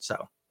do that.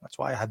 So that's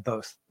why I have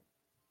both.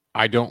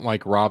 I don't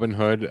like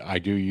Robinhood. I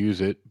do use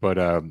it, but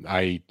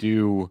I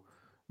do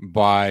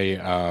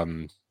buy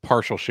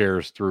partial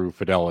shares through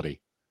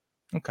Fidelity.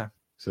 Okay.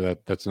 So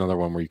that's another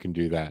one where you can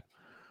do that.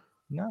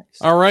 Nice.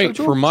 All right. So,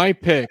 George, for my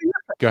pick,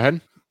 go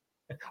ahead.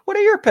 What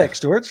are your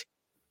picks, George?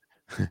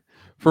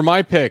 For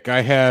my pick,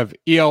 I have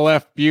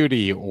ELF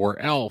Beauty, or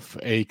ELF,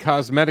 a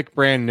cosmetic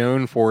brand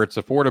known for its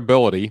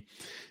affordability,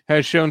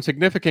 has shown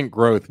significant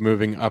growth,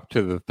 moving up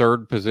to the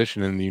 3rd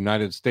position in the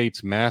United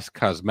States mass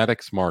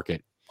cosmetics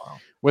market. Wow.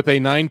 With a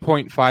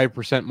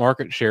 9.5%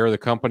 market share, the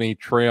company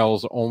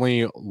trails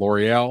only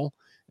L'Oreal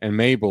and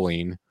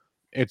Maybelline,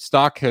 its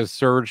stock has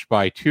surged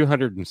by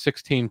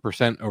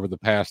 216% over the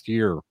past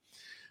year.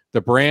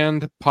 The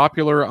brand,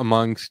 popular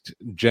amongst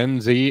Gen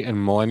Z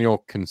and millennial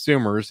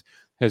consumers,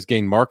 has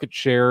gained market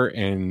share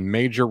in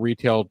major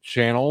retail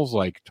channels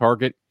like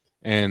Target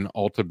and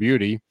Ulta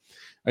Beauty.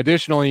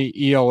 Additionally,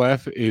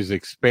 ELF is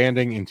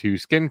expanding into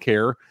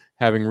skincare,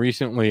 having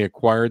recently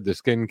acquired the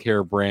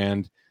skincare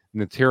brand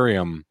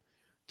Naturium.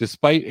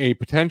 Despite a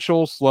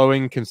potential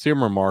slowing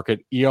consumer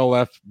market,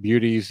 ELF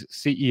Beauty's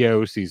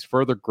CEO sees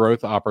further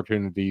growth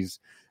opportunities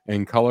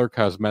in color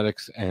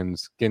cosmetics and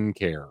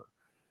skincare.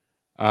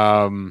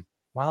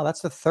 Wow,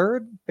 that's the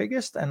third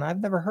biggest, and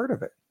I've never heard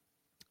of it.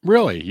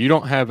 Really? You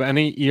don't have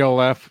any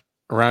ELF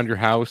around your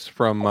house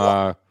from...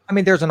 I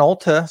mean, there's an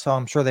Ulta, so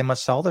I'm sure they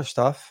must sell their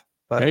stuff,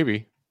 but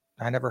maybe.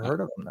 I never heard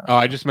of them, though. Oh,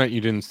 I just meant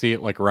you didn't see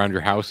it like around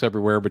your house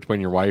everywhere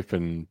between your wife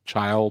and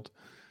child.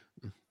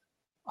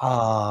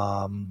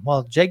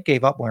 Well, Jake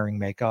gave up wearing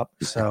makeup,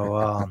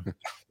 so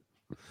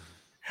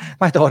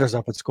my daughter's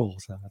up at school,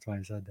 so that's why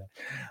I said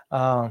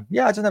that.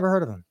 Yeah, I just never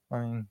heard of them. I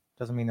mean,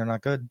 doesn't mean they're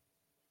not good.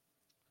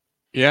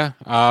 Yeah.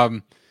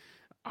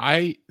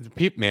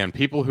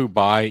 People who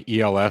buy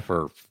ELF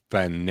are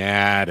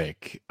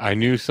fanatic. I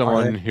knew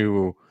someone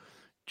who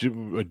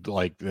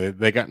like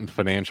they got in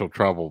financial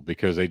trouble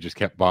because they just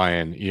kept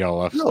buying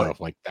ELF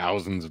stuff, like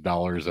thousands of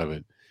dollars of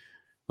it.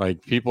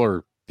 Like people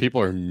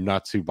are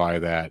nuts who buy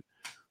that,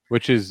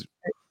 which is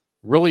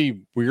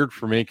really weird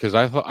for me because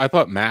I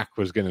thought Mac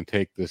was going to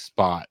take this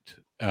spot,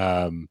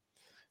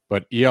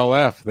 but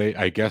ELF,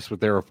 I guess with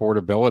their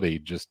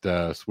affordability, just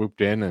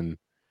swooped in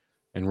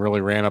and really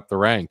ran up the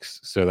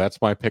ranks. So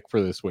that's my pick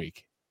for this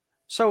week.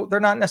 So they're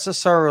not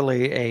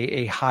necessarily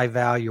a high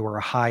value or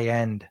a high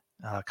end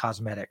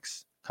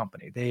cosmetics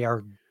company. They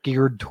are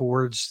geared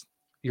towards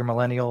your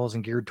millennials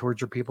and geared towards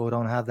your people who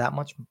don't have that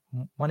much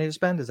money to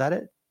spend. Is that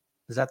it?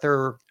 Is that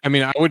their... I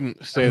mean, I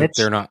wouldn't say that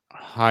they're not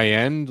high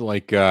end.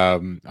 Like I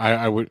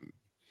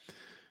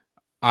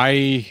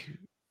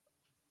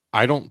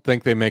don't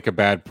think they make a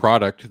bad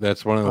product.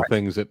 That's one of the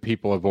things that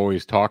people have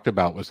always talked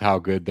about was how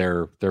good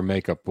their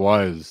makeup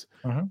was.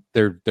 Mm-hmm.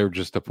 They're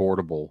just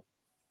affordable.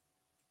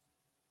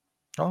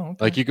 Oh, okay.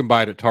 Like you can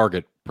buy it at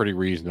Target pretty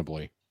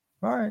reasonably.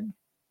 All right.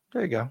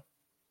 There you go.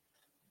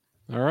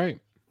 All right.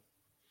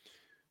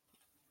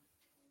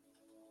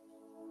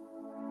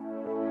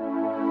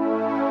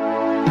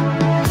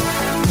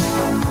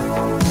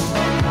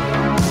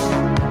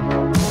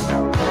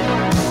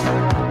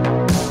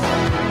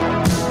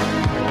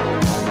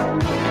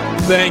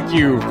 Thank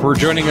you for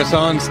joining us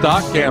on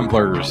Stock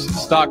Gamblers.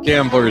 Stock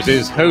Gamblers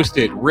is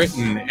hosted,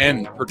 written,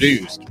 and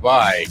produced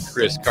by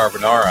Chris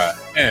Carbonara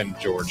and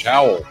George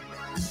Howell.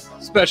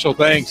 Special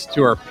thanks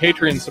to our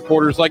Patreon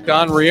supporters like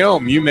Don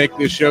Riome. You make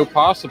this show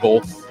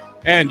possible,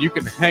 and you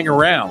can hang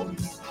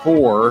around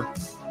for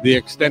the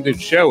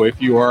extended show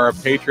if you are a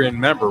Patreon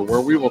member,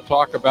 where we will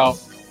talk about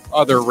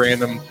other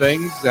random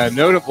things.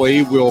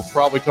 Notably, we'll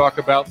probably talk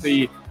about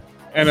the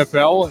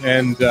NFL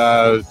and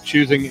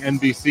choosing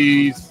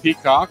NBC's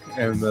Peacock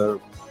and the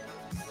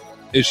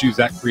issues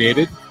that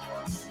created.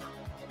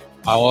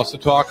 I'll also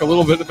talk a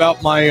little bit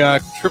about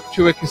my trip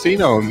to a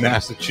casino in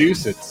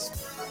Massachusetts.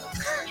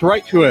 To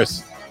write to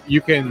us, you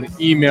can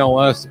email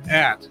us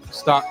at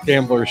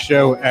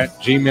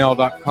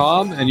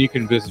stockgamblershow@gmail.com, and you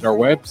can visit our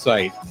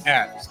website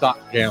at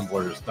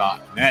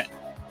stockgamblers.net.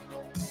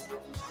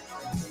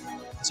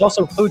 This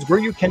also includes where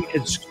you can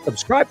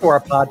subscribe to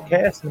our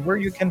podcast and where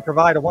you can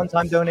provide a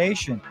one-time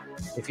donation.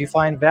 If you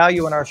find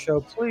value in our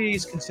show,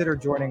 please consider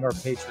joining our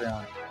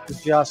Patreon for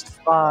just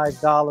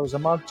 $5 a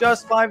month.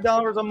 Just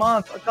 $5 a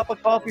month. A cup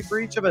of coffee for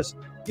each of us.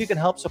 You can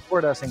help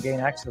support us and gain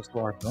access to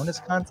our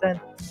bonus content,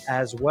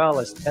 as well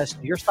as test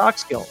your stock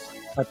skills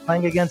by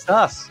playing against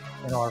us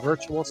in our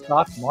virtual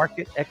stock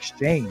market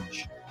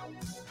exchange.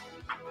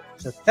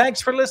 So thanks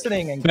for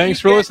listening. And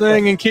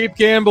keep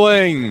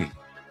gambling.